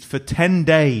Middle East for 10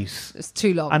 days. It's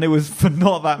too long. And it was for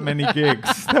not that many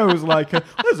gigs. There was like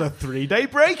there's a 3-day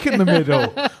break in the middle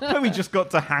where we just got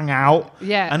to hang out.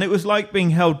 Yeah. And it was like being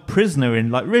held prisoner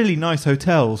in like really nice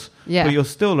hotels. Yeah. But you're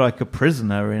still like a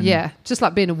prisoner in. Yeah, just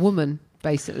like being a woman,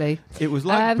 basically. It was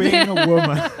like being a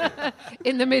woman.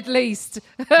 In the Middle East.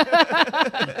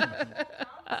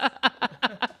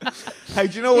 Hey,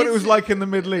 do you know what it was like in the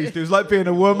Middle East? It was like being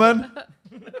a woman.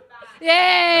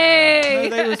 Yay!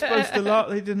 No, they were supposed to laugh.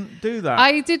 They didn't do that.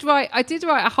 I did write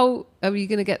a whole. Are you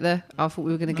going to get the? I thought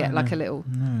we were going to get like a little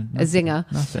a zinger.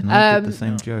 Nothing. I did the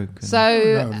same joke. and- So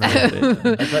I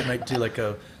thought I might do like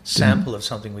a sample of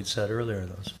something we'd said earlier.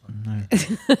 That was fun.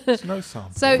 There's no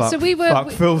sample. so we were.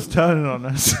 Fuck, Phil's turning on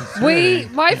us. My We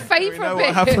favourite know bit.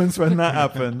 what happens when that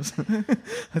happens.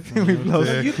 I think we've lost.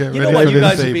 dear. You, Get you know ready what? for You this,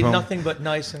 guys have been people. nothing but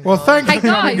nice and Well, kind. thanks Hey for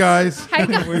coming, guys. guys.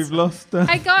 Hey guys. We've lost.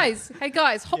 Hey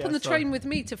guys, hop on the sorry. train with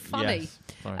me to Funny.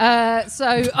 Yes,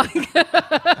 sorry.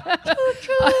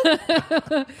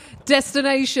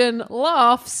 Destination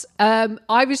laughs.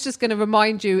 I was just going to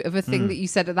remind you of a thing that you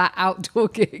said at that outdoor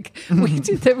gig. We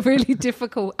did that really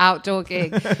difficult outdoor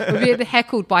gig. We were being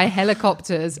heckled by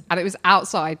helicopters, and it was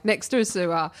outside next to a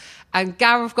sewer. And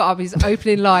Gareth got up his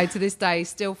opening line to this day,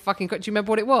 still fucking. Do you remember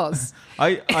what it was?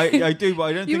 I do, but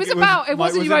I don't It think was it about- was. it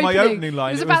wasn't was your it my opening. opening line?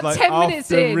 It was was about like 10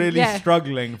 minutes after in, really yeah.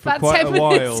 struggling for About quite 10 a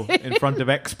while minutes in front of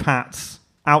expats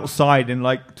outside in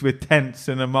like with tents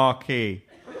and a marquee.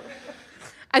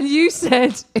 And you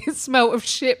said it smelt of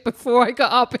shit before I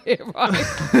got up here,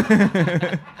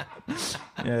 right?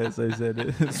 Yes, I said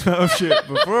it smelled shit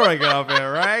before I got up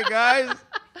here, right, guys?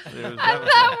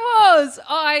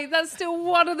 And that's still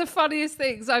one of the funniest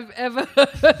things I've ever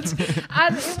heard.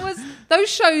 And it was, those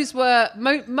shows were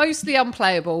mostly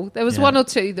unplayable. There was Yeah. one or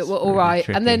two that were all really right.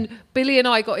 tricky. And then Billy and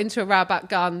I got into a row about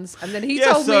guns. And then he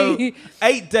Yeah, told so me,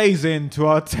 8 days into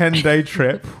our 10-day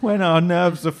trip, when our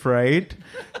nerves are frayed,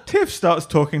 Tiff starts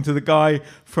talking to the guy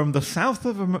from the south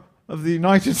of the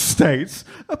United States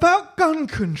about gun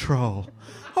control.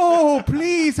 Oh,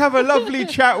 please have a lovely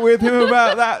chat with him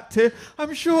about that, Tiff.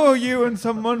 I'm sure you and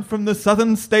someone from the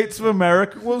southern states of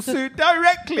America will suit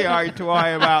directly eye to eye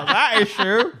about that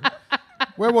issue.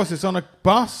 Where was this? On a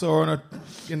bus or in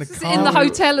a car? in the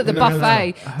hotel at the In a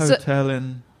buffet. A So- hotel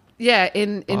in... yeah,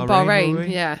 in Bahrain, Bahrain. were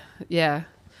we? Yeah.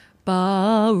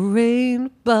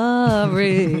 Bahrain.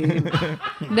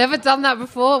 Never done that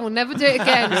before. We'll never do it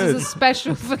again. This is a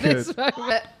special for this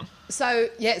moment. So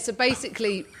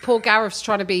basically, poor Gareth's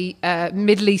trying to be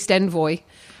Middle East envoy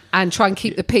and try and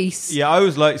keep the peace. Yeah, I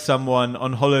was like someone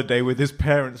on holiday with his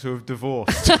parents who have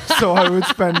divorced. So I would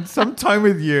spend some time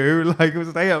with you, like I would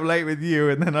stay up late with you,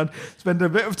 and then I'd spend a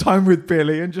bit of time with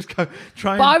Billy and just go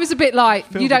try and... But I was a bit like,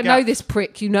 fill you the don't know gaps. this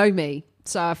prick, you know me.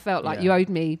 So I felt like Yeah. you owed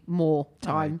me more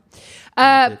time.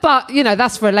 But,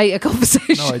 that's for a later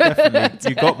conversation. No, I definitely...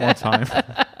 You got more time.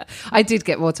 I did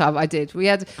get more time. I did. We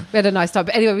had a nice time.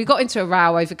 But anyway, we got into a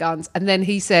row over guns. And then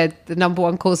he said the number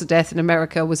one cause of death in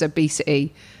America was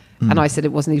obesity. And I said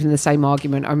it wasn't even the same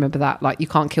argument. I remember that. Like, you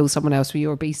can't kill someone else with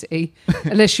your obesity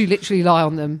unless you literally lie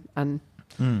on them and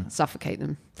suffocate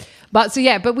them. But so,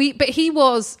 yeah, but he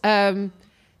was...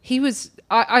 He was.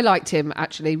 I liked him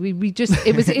actually. We just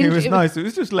it was It was nice. It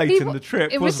was just late in the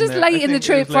trip. It was wasn't just it? late I in the think it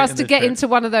trip was for late us in to the get trip. into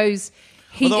one of those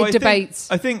heated Although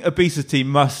debates. I think obesity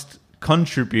must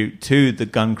contribute to the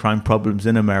gun crime problems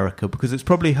in America because it's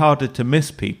probably harder to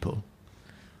miss people.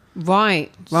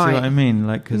 Right. See what I mean?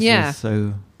 Like, because Yeah. there's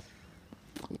so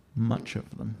much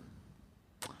of them.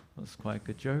 That's quite a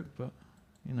good joke, but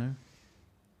you know.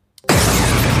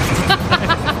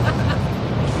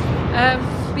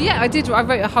 But yeah, I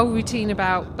wrote a whole routine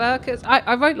about burqas.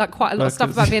 I wrote like quite a lot of stuff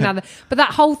Burqas, about being yeah. out there. But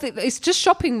that whole thing, it's just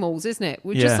shopping malls, isn't it?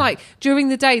 We're just Yeah. like, during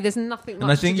the day, there's nothing much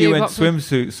And I think to do. you went apart from-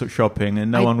 swimsuit shopping,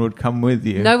 and no I- one would come with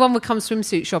you. No one would come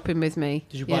swimsuit shopping with me.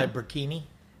 Did you buy a burkini?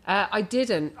 I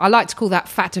didn't. I like to call that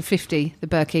fat to 50, the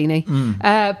burkini.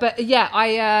 But yeah,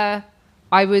 I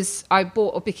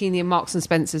bought a bikini in Marks and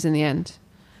Spencer's in the end.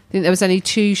 I think there was only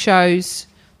 2 shows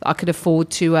that I could afford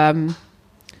to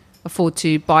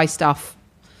buy stuff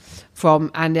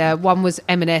from, and one was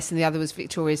M&S and the other was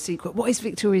Victoria's Secret. What is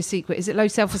Victoria's Secret? Is it low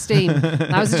self-esteem?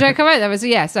 That was a joke I wrote. That was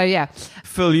so yeah.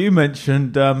 Phil, you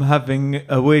mentioned having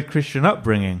a weird Christian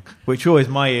upbringing, which always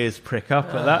my ears prick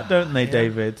up at that, don't they,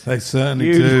 David? They certainly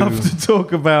You do. love to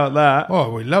talk about that.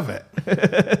 Oh, we love it.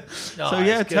 So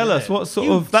yeah, tell us what sort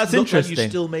of. That's look interesting. Like you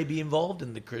still may be involved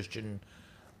in the Christian.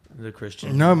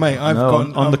 No, mate, I've No,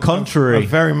 gone. on the contrary. I'm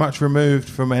very much removed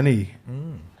from any.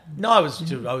 No, I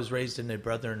was raised in a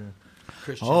Brethren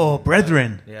Christian. Oh,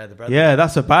 Brethren. Yeah, the Brethren. Yeah,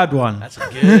 that's a bad one. That's a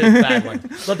good bad one.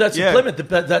 Well, that's Yeah. Plymouth.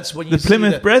 That's when you The see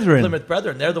Plymouth Brethren. Plymouth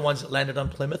Brethren. They're the ones that landed on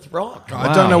Plymouth Rock.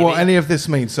 I don't know what any of this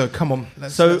means, so come on.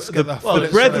 Let's The get the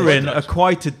Brethren are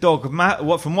quite a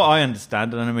dogma. From what I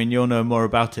understand, and I mean you'll know more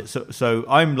about it. So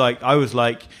I was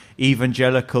like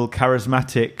evangelical,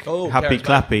 charismatic, happy charismatic.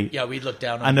 clappy. Yeah, we looked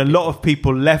down on And a lot of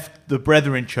people left the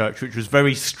Brethren Church, which was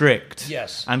very strict.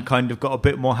 Yes. And kind of got a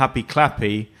bit more happy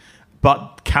clappy,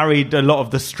 but carried a lot of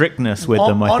the strictness with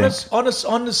them. I think. On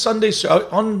the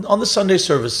Sunday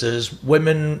services,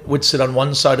 women would sit on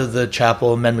one side of the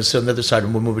chapel, and men would sit on the other side,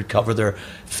 and women would cover their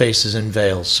faces in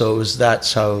veils. So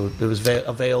that's how it was veil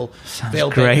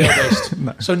great. based.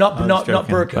 So not joking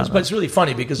burqas, about but it's really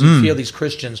funny because you feel these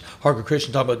Christians, hardcore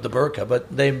Christians, talk about the burqa,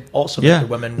 but they also make the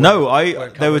women. No, weren't there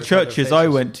covered were by their churches I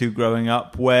faces. went to growing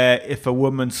up where if a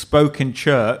woman spoke in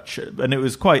church, and it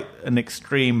was quite an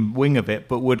extreme wing of it,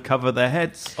 but would cover their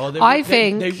heads. Oh,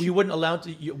 you wouldn't allowed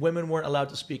to. Women weren't allowed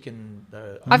to speak in.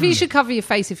 I think you should cover your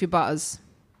face if you're butters.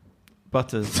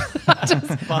 Butters.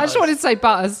 I just wanted to say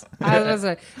butters.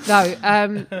 That's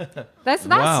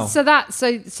Wow.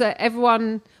 so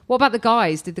everyone. What about the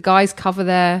guys? Did the guys cover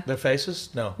their faces?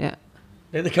 No. Yeah.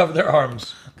 They cover their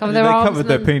arms. Cover their arms. covered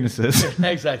their and then- penises.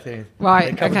 Exactly. Right,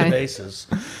 They covered okay. the bases.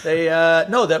 They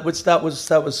no, that was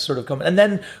sort of common. And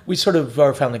then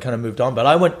our family kind of moved on. But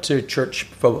I went to church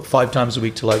for about 5 times a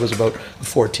week till I was about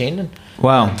 14.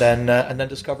 Wow. And then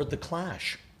discovered the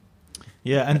Clash.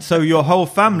 Yeah, and so your whole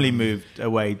family moved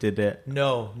away, did it?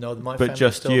 No, my But family's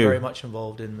just still you. very much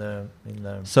involved in the.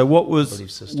 So what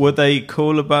belief system. were they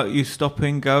cool about you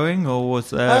stopping going, or was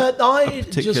there? I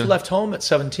particular- just left home at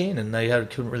 17, and they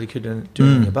couldn't do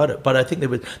anything about it. But I think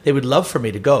they would love for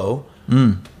me to go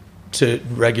to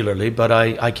regularly, but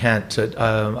I can't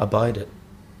abide it.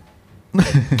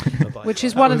 Which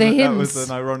is one of the That hymns. was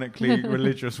an ironically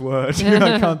religious word.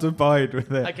 I can't abide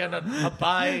with it. I cannot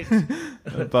abide.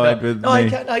 Abide with no,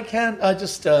 me. I can't. I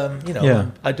just, Yeah.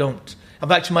 I don't.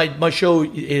 Actually, my show,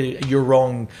 You're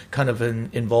Wrong, kind of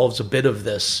involves a bit of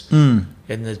this. And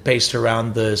it's based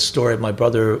around the story of my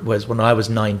brother. Was when I was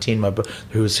 19, my brother,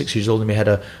 who was 6 years older than me, had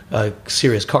a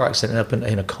serious car accident and ended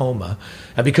up in a coma.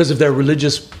 And because of their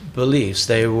religious beliefs,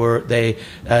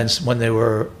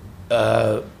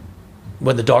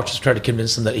 when the doctors tried to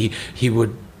convince him that he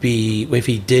would be, if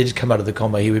he did come out of the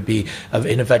coma, he would be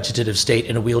in a vegetative state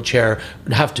in a wheelchair,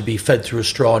 would have to be fed through a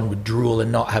straw and would drool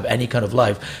and not have any kind of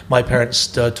life. My parents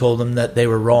told them that they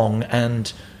were wrong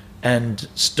and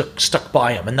stuck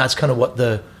by him, and that's kind of what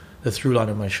the through line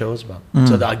of my show is about.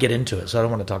 So that I get into it. So I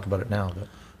don't want to talk about it now,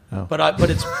 but I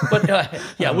wouldn't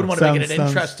want to make it an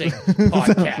interesting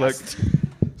podcast.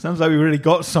 Sounds like we really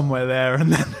got somewhere there,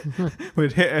 and then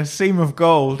we'd hit a seam of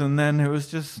gold, and then it was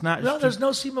just snatched. No, there's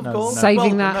no seam of gold.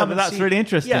 Saving that. No, but that's really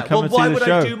interesting. Yeah, Come and why see the would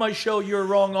show. I do my show You're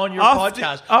Wrong on your After-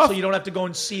 podcast after- so you don't have to go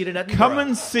and see it in Edinburgh? Come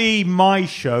and see my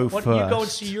show Why first. don't you go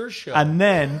and see your show? And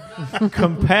then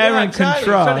compare Yeah, and exactly.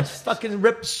 You're trying to contrast.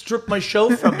 fucking strip my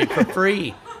show from me for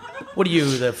free. What are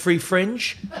you, the free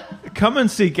fringe? Come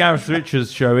and see Gareth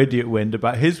Richards' show, Idiot Wind,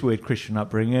 about his weird Christian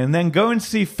upbringing, and then go and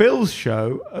see Phil's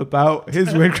show about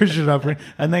his weird Christian upbringing,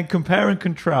 and then compare and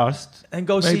contrast. And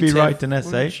go maybe see Tiff. write an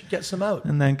essay, Get some out.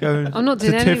 and then go I'm not to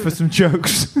doing Tiff any- for some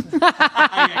jokes.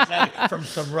 Exactly. From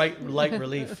some light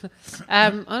relief. I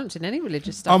haven't done any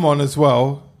religious stuff. I'm on as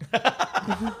well.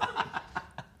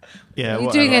 Yeah. Are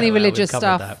you doing any religious we've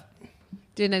stuff? covered that.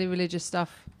 Doing any religious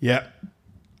stuff? Yeah.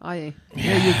 Are you?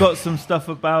 Yeah, you've got some stuff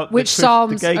about Which the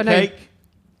Psalms? gay Oh, no. cake.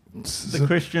 The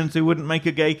Christians who wouldn't make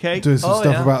a gay cake. Doing some Oh,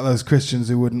 stuff yeah. about those Christians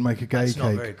who wouldn't make a gay That's cake.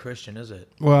 not very Christian, is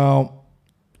it? Well,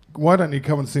 why don't you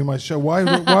come and see my show? Why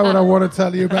would I want to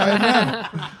tell you about it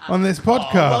now on this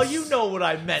podcast? Well, you know what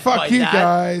I meant Fuck by you that.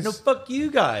 guys. No, fuck you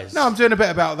guys. No, I'm doing a bit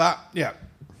about that. Yeah.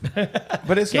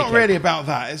 But it's not KK. really about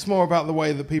that. It's more about the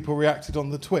way that people reacted on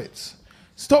the twits.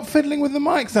 Stop fiddling with the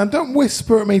mic, Sam. Don't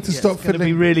whisper at me to stop It's going to be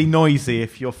fiddling. really noisy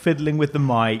if you're fiddling with the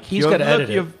mic. He's gotta edit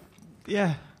it.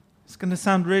 Yeah. It's going to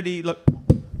sound really... Look.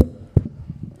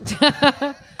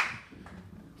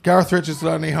 Gareth Richards'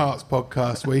 Lonely Hearts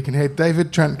podcast, where you can hear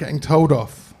David Trent getting told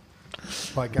off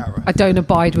by Gareth. I don't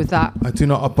abide with that. I do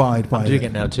not abide by I'm doing it.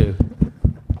 it now too.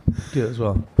 Do it as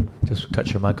well. Just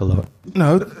touch your mic a lot.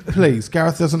 No, please.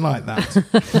 Gareth doesn't like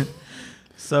that.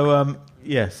 So,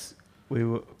 yes. We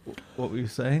were... What were you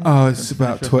saying? Oh, it's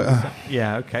about Twitter.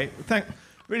 Yeah, okay.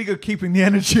 Really good keeping the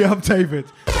energy up, David.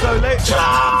 So let's...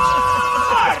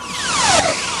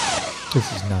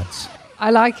 This is nuts. I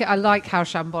like it. I like how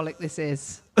shambolic this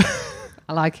is.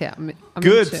 I like it. I'm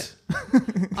Good. into it.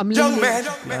 I'm Young leaning-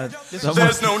 man,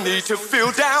 there's no need to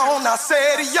feel down. I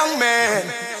said, young man,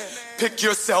 pick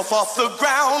yourself off the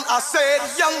ground. I said,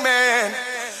 young man,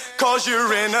 cause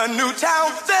you're in a new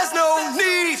town. There's no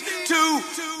need to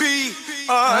be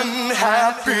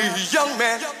unhappy, young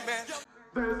man.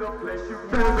 There's a place you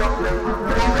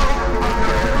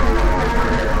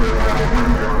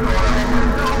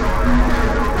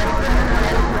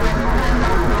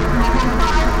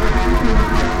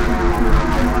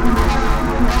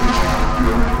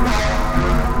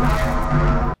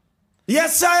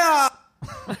Yes, I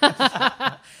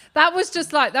am. That was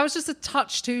just a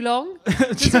touch too long.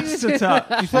 Just a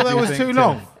touch. You thought that was too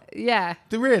long? Yeah.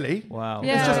 Really? Wow.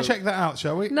 Yeah. Let's just check that out,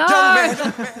 shall we? No.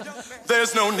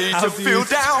 There's no need to feel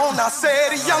down. I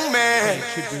said, young man,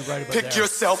 pick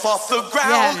yourself off the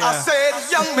ground. Yeah. I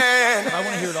said, young man, I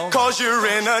want to hear it all. cause you're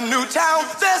in a new town.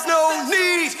 There's no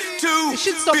need to It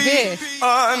should stop be here.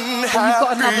 unhappy. You've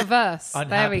got another verse. Unhappy,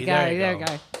 There we go. there you There we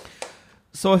go. go.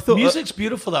 So I thought... Music's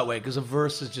beautiful that way because a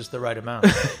verse is just the right amount,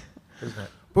 isn't it?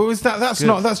 But was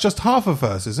that's just half a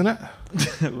verse, isn't it?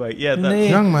 Wait, yeah, that's...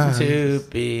 Young man. To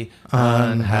be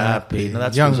unhappy. No,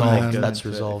 that's Young resolved. man. That's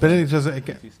resolved. But then it does it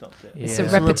again. It's a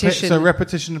Yeah. repetition. So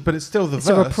repetition, but it's still the It's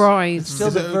verse. a reprise. Still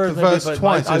Is the it verse, the verse maybe, but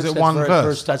twice, or I is it said one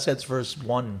verse? I said it's verse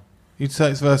 1. You'd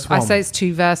say it's verse 1. I say it's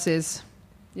 2 verses.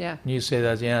 Yeah. You say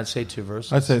that, yeah, I'd say 2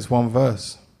 verses. I'd say it's one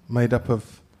verse made up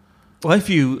of. Well,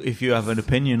 if you have an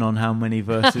opinion on how many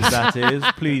verses that is,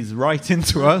 please write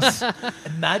into us.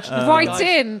 Imagine Right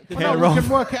in. No, we can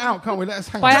work it out, can't we? Let us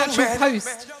hang By on. actual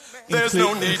post. There's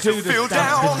no need to include a feel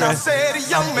stamped down. I address said,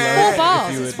 young 4 man, bars.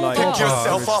 If you It's would 4 like bars. pick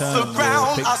yourself off the return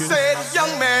ground. your I pictures. said,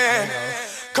 young man,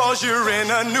 cause you're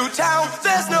in a new town.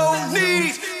 There's no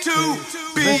need to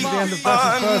be This is the end of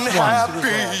verse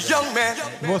unhappy, young man.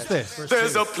 What's this?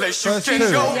 There's a place you Verse can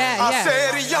 2. go. Yeah, I yeah.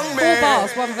 said, young 4 man,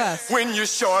 bars, 1 verse. when you're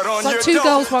short on It's like your 2 dough,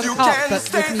 girls, 1 you cup, can but with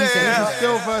stay music. there.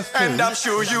 Still verse 2. And I'm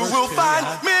sure you will find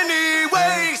many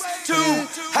ways to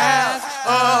have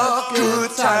a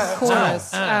good time.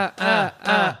 Chorus.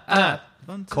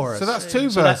 chorus. So that's 2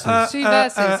 So that, verses. 2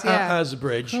 verses, yeah. as a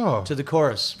bridge Oh. to the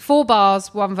chorus. 4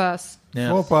 bars, 1 verse. Yeah.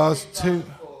 4 bars, 2.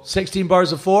 16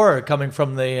 bars of 4 are coming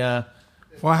from the.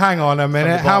 Well, hang on a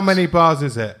minute. box. How many bars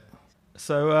is it?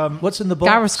 So What's in the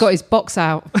box? Gareth's got his box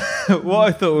out. what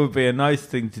I thought would be a nice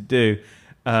thing to do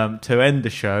to end the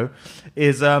show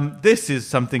is this is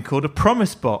something called a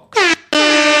promise box.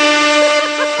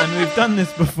 And we've done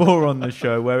this before on the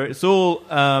show where it's all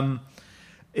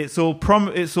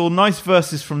nice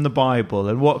verses from the Bible,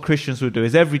 and what Christians would do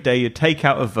is every day you take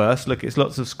out a verse. Look, it's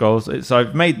lots of scrolls. So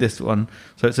I've made this one,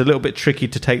 so it's a little bit tricky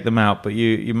to take them out, but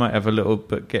you might have a little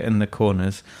bit get in the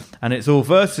corners, and it's all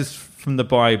verses from the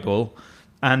Bible,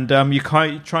 and you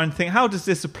try and think, how does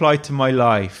this apply to my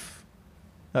life?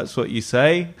 That's what you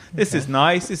say. This is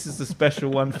nice. This is a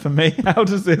special one for me. How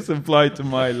does this apply to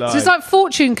my life? So it's like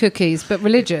fortune cookies, but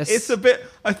religious. It's a bit.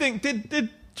 I think did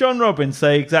John Robbins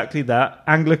say exactly that?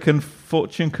 Anglican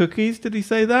fortune cookies. Did he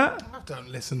say that? Don't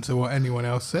listen to what anyone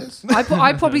else says. I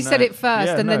probably said it first,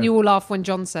 Yeah, and then no. you all laughed when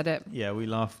John said it. Yeah, we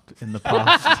laughed in the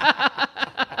past.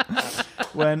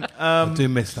 When I do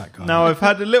miss that guy. now I've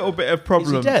had a little bit of Is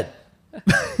problem. he dead?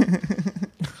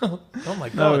 Oh my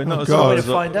god! No, not as God. far Way to as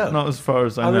find out. not as far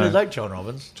as I I know. really like John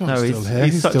Robbins. John's no, still he's, here.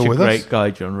 he's such still a with great us. guy,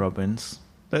 John Robbins.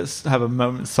 Let's have a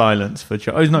moment's silence for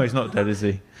John. Oh, no, he's not dead, is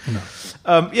he? No.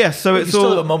 So You it's still all...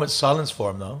 have a moment's silence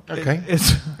for him, though. Okay.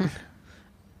 It's,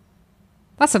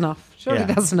 That's enough. Surely yeah.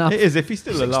 that's enough. It is. If he's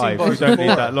still 16 alive, you bars don't need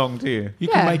before. that long, do you? You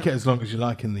Yeah. can make it as long as you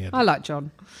like in the end. I like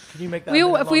John. Can you make that? We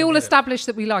all, minute if we long all minute? established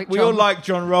that we like John. We all like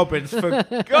John Robbins, for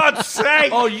God's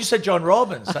sake! Oh, you said John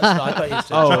Robbins. That's not, I thought you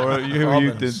said Oh, John who are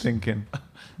you Robbins. thinking?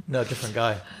 No, different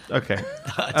guy. Okay.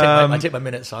 I take my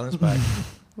minute silence back.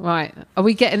 Right. Are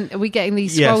we getting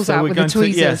these scrolls out with the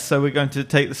tweezers? Yes, so we're going to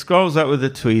take the scrolls out with the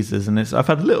tweezers, and I've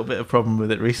had a little bit of problem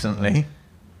with it recently.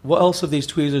 What else have these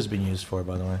tweezers been used for,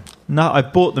 by the way? No, I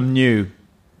bought them new.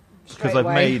 Because I've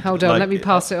Away. made... Hold on, like, let me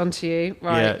pass it on to you.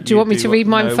 Right. Yeah, do you want me to read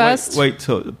mine no, first? Wait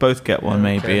till both get one,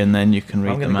 maybe, okay. and then you can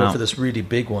read I'm them going to go out. for this really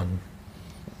big one.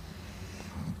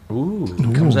 Ooh,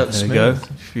 comes out There smooth. you go.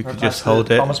 If you Right could just past the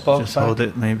hold it. Thomas Bob Just back. hold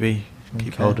it, maybe.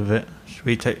 Keep Okay. hold of it. Should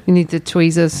we take... You need the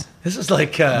tweezers. This is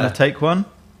like... I'm going to take one.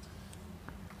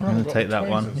 I'm going to take that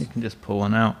one. You can just pull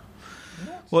one out.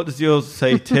 What does yours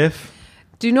say, Tiff?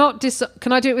 Do not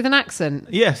Can I do it with an accent?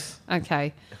 Yes.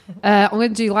 Okay. I'm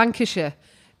going to do Lancashire.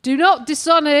 Do not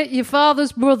dishonour your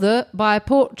father's brother by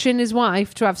approaching his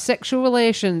wife to have sexual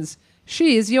relations.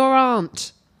 She is your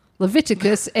aunt.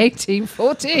 Leviticus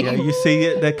 18:14. Yeah, you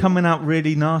see, they're coming out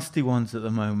really nasty ones at the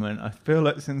moment. I feel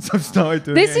like since I've started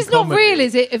doing This it in is not comedy- real,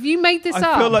 is it? Have you made this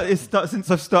up? I feel like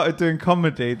since I've started doing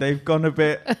comedy, they've gone a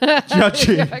bit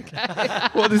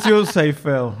judgy. What does yours say,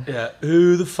 Phil? Yeah,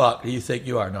 who the fuck do you think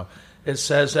you are? No. It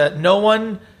says that no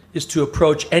one is to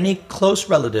approach any close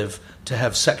relative to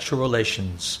have sexual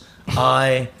relations.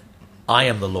 I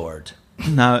am the Lord.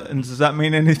 Now, and does that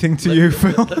mean anything to you,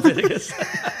 Phil? Leviticus.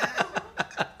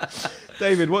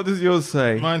 David, what does yours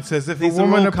say? Mine says if These a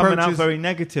woman are all coming out approaches very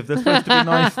negative. They're supposed to be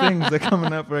nice things. They're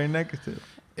coming out very negative.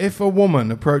 if a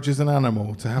woman approaches an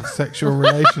animal to have sexual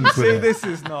relations See, with it, this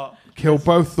is not... kill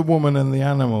both the woman and the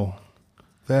animal.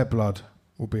 Their blood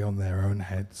will be on their own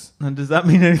heads. And does that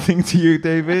mean anything to you,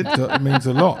 David? It means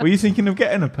a lot. Were you thinking of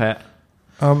getting a pet?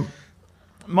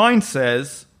 Mine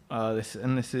says, this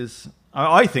is...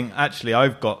 I think, actually,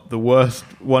 I've got the worst,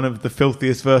 one of the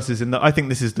filthiest verses in the... I think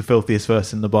this is the filthiest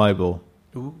verse in the Bible.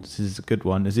 Ooh. This is a good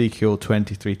one. Ezekiel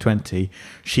 23:20.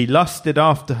 She lusted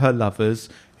after her lovers,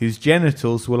 whose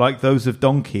genitals were like those of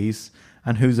donkeys,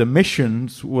 and whose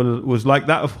emissions was like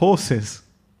that of horses.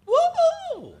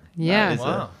 Woo! Yeah. That is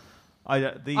Wow.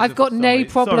 I've got no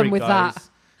problem with that.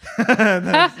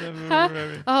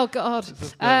 that. Oh God!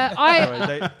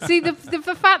 See the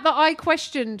fact that I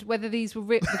questioned whether these were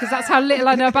written because that's how little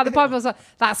I know about the Bible. I was like,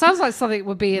 that sounds like something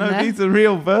would be in No, there. these are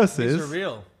real verses. These are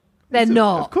real. They're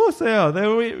not. Of course they are.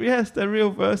 They're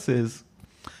real verses.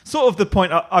 Sort of the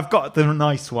point. I've got the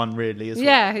nice one really as well.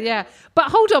 Yeah. But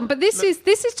hold on. But this is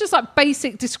just like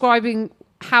basic describing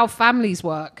how families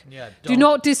work. Yeah, Do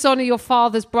not dishonor your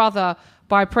father's brother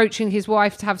by approaching his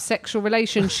wife to have sexual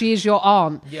relations. She is your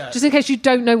aunt. Yeah. Just in case you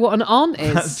don't know what an aunt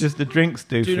is. That's just the drinks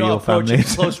do Do for your not approach a family.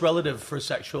 close relative for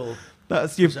sexual...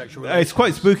 That's sexual it's quite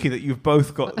relations. spooky that you've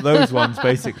both got those ones.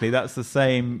 Basically, that's the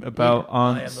same about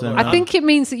aunts the and. Lord. I think it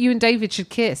means that you and David should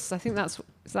kiss. I think is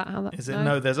that how that Is it?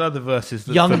 No, there's other verses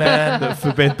that Young forbid, man. that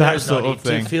forbid that There's sort no of need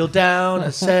thing. to feel down. I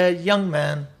said, young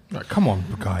man. Right, come on,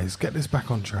 guys, get this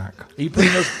back on track. Are you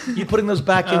putting those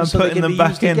back in I'm so they putting can them be back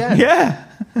used in. again? Yeah.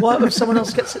 What if someone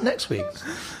else gets it next week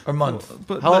or month?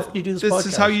 But How often do you do this podcast?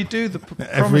 is how you do the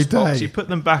Every promise box. day. You put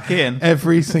them back in.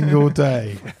 Every single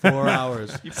day. 4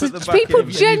 hours. You So put them back people in.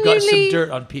 You've got some genuinely. dirt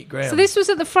on Pete Graham. So this was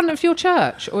at the front of your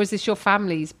church, or is this your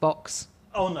family's box?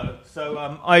 Oh no! So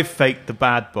I've faked the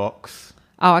bad box.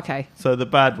 Oh, okay. So the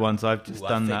bad ones, I've just Ooh, I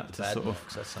done faked that the to bad sort of.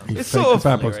 box. That sounds You It's fake sort of the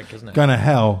bad box. lyric, isn't it? Going to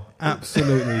hell.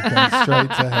 Absolutely going straight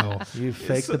to hell. You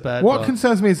fake the bad What box.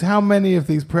 concerns me is how many of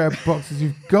these prayer boxes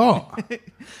you've got.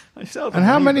 I sell them And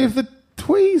how on many eBay. of the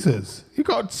tweezers? You've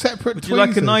got separate Would tweezers. you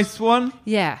like a nice one?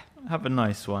 Yeah. Have a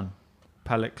nice one.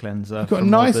 Palette cleanser. You've got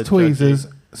from nice all the tweezers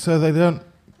judgy- so they don't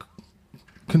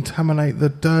contaminate the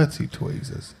dirty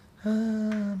tweezers.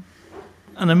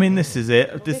 And I mean, this is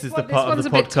it. This is the one- part this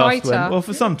of the one's a bit podcast when, tighter. well,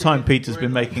 for some time, Peter's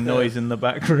been making noise in the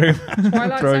back room,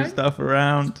 Twilight throwing Zone? stuff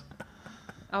around.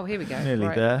 Oh, here we go. Nearly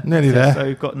Right. there. Nearly Yeah, there. So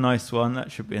you've got a nice one.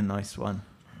 That should be a nice one.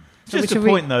 Do you want Just me a to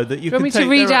point, though, that you do you want can me to take...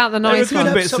 read there are- out the there are nice Could good one?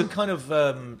 have bits some of- kind of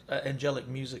angelic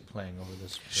music playing over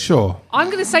this. Sure. I'm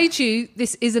going to say to you,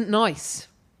 this isn't nice.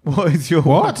 What is your...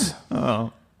 What?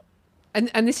 Oh.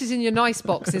 And this is in your nice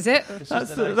box, is it? That's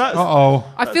Uh-oh.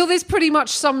 I feel this pretty much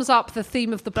sums up the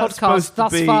theme of the that's podcast supposed to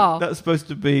thus be, far. That's supposed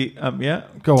to be... yeah.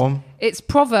 Go on. It's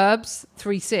Proverbs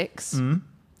 3:6. Hmm?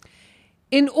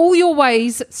 In all your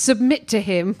ways, submit to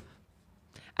him,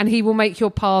 and he will make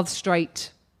your paths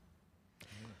straight.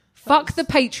 Fuck the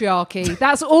patriarchy.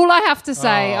 That's all I have to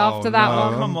say after that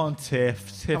one. Come on,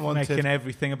 Tiff. Tiff on, making Tiff.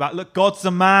 everything about... Look, God's a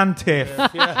man, Tiff.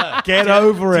 Get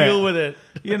over it. Deal with it.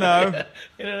 You know.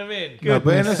 You know what I mean? No,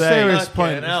 but in a Goodness serious sake.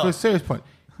 point, Fucking hell. for a serious point,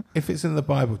 if it's in the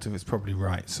Bible, Tiff, it's probably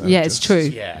right. So Yeah, it's true.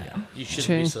 Yeah. You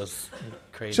shouldn't be so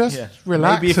crazy. Just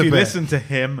relax Maybe if a you bit. listen to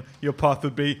him, your path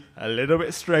would be a little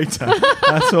bit straighter.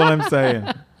 That's all I'm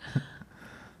saying.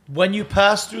 When you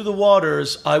pass through the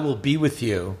waters, I will be with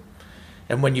you.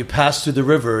 And when you pass through the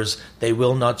rivers, they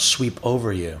will not sweep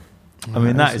over you. I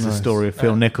mean, that is nice. the story of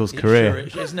Phil Nichols' It career. sure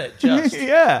is, isn't it? Just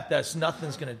Yeah. That's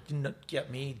nothing's going to get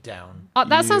me down.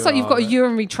 That sounds like you've got a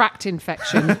urinary tract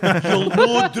infection. You'll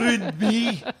no drown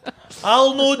me.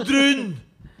 I'll no drown.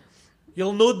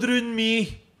 You'll no drown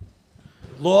me.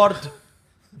 Lord.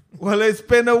 Well, it's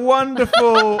been a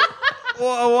wonderful,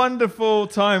 what a wonderful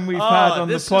time we've had on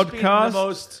the this has been podcast. the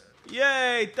most...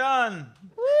 Yay, done.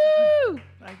 Woo!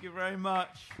 Thank you very much.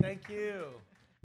 Thank you.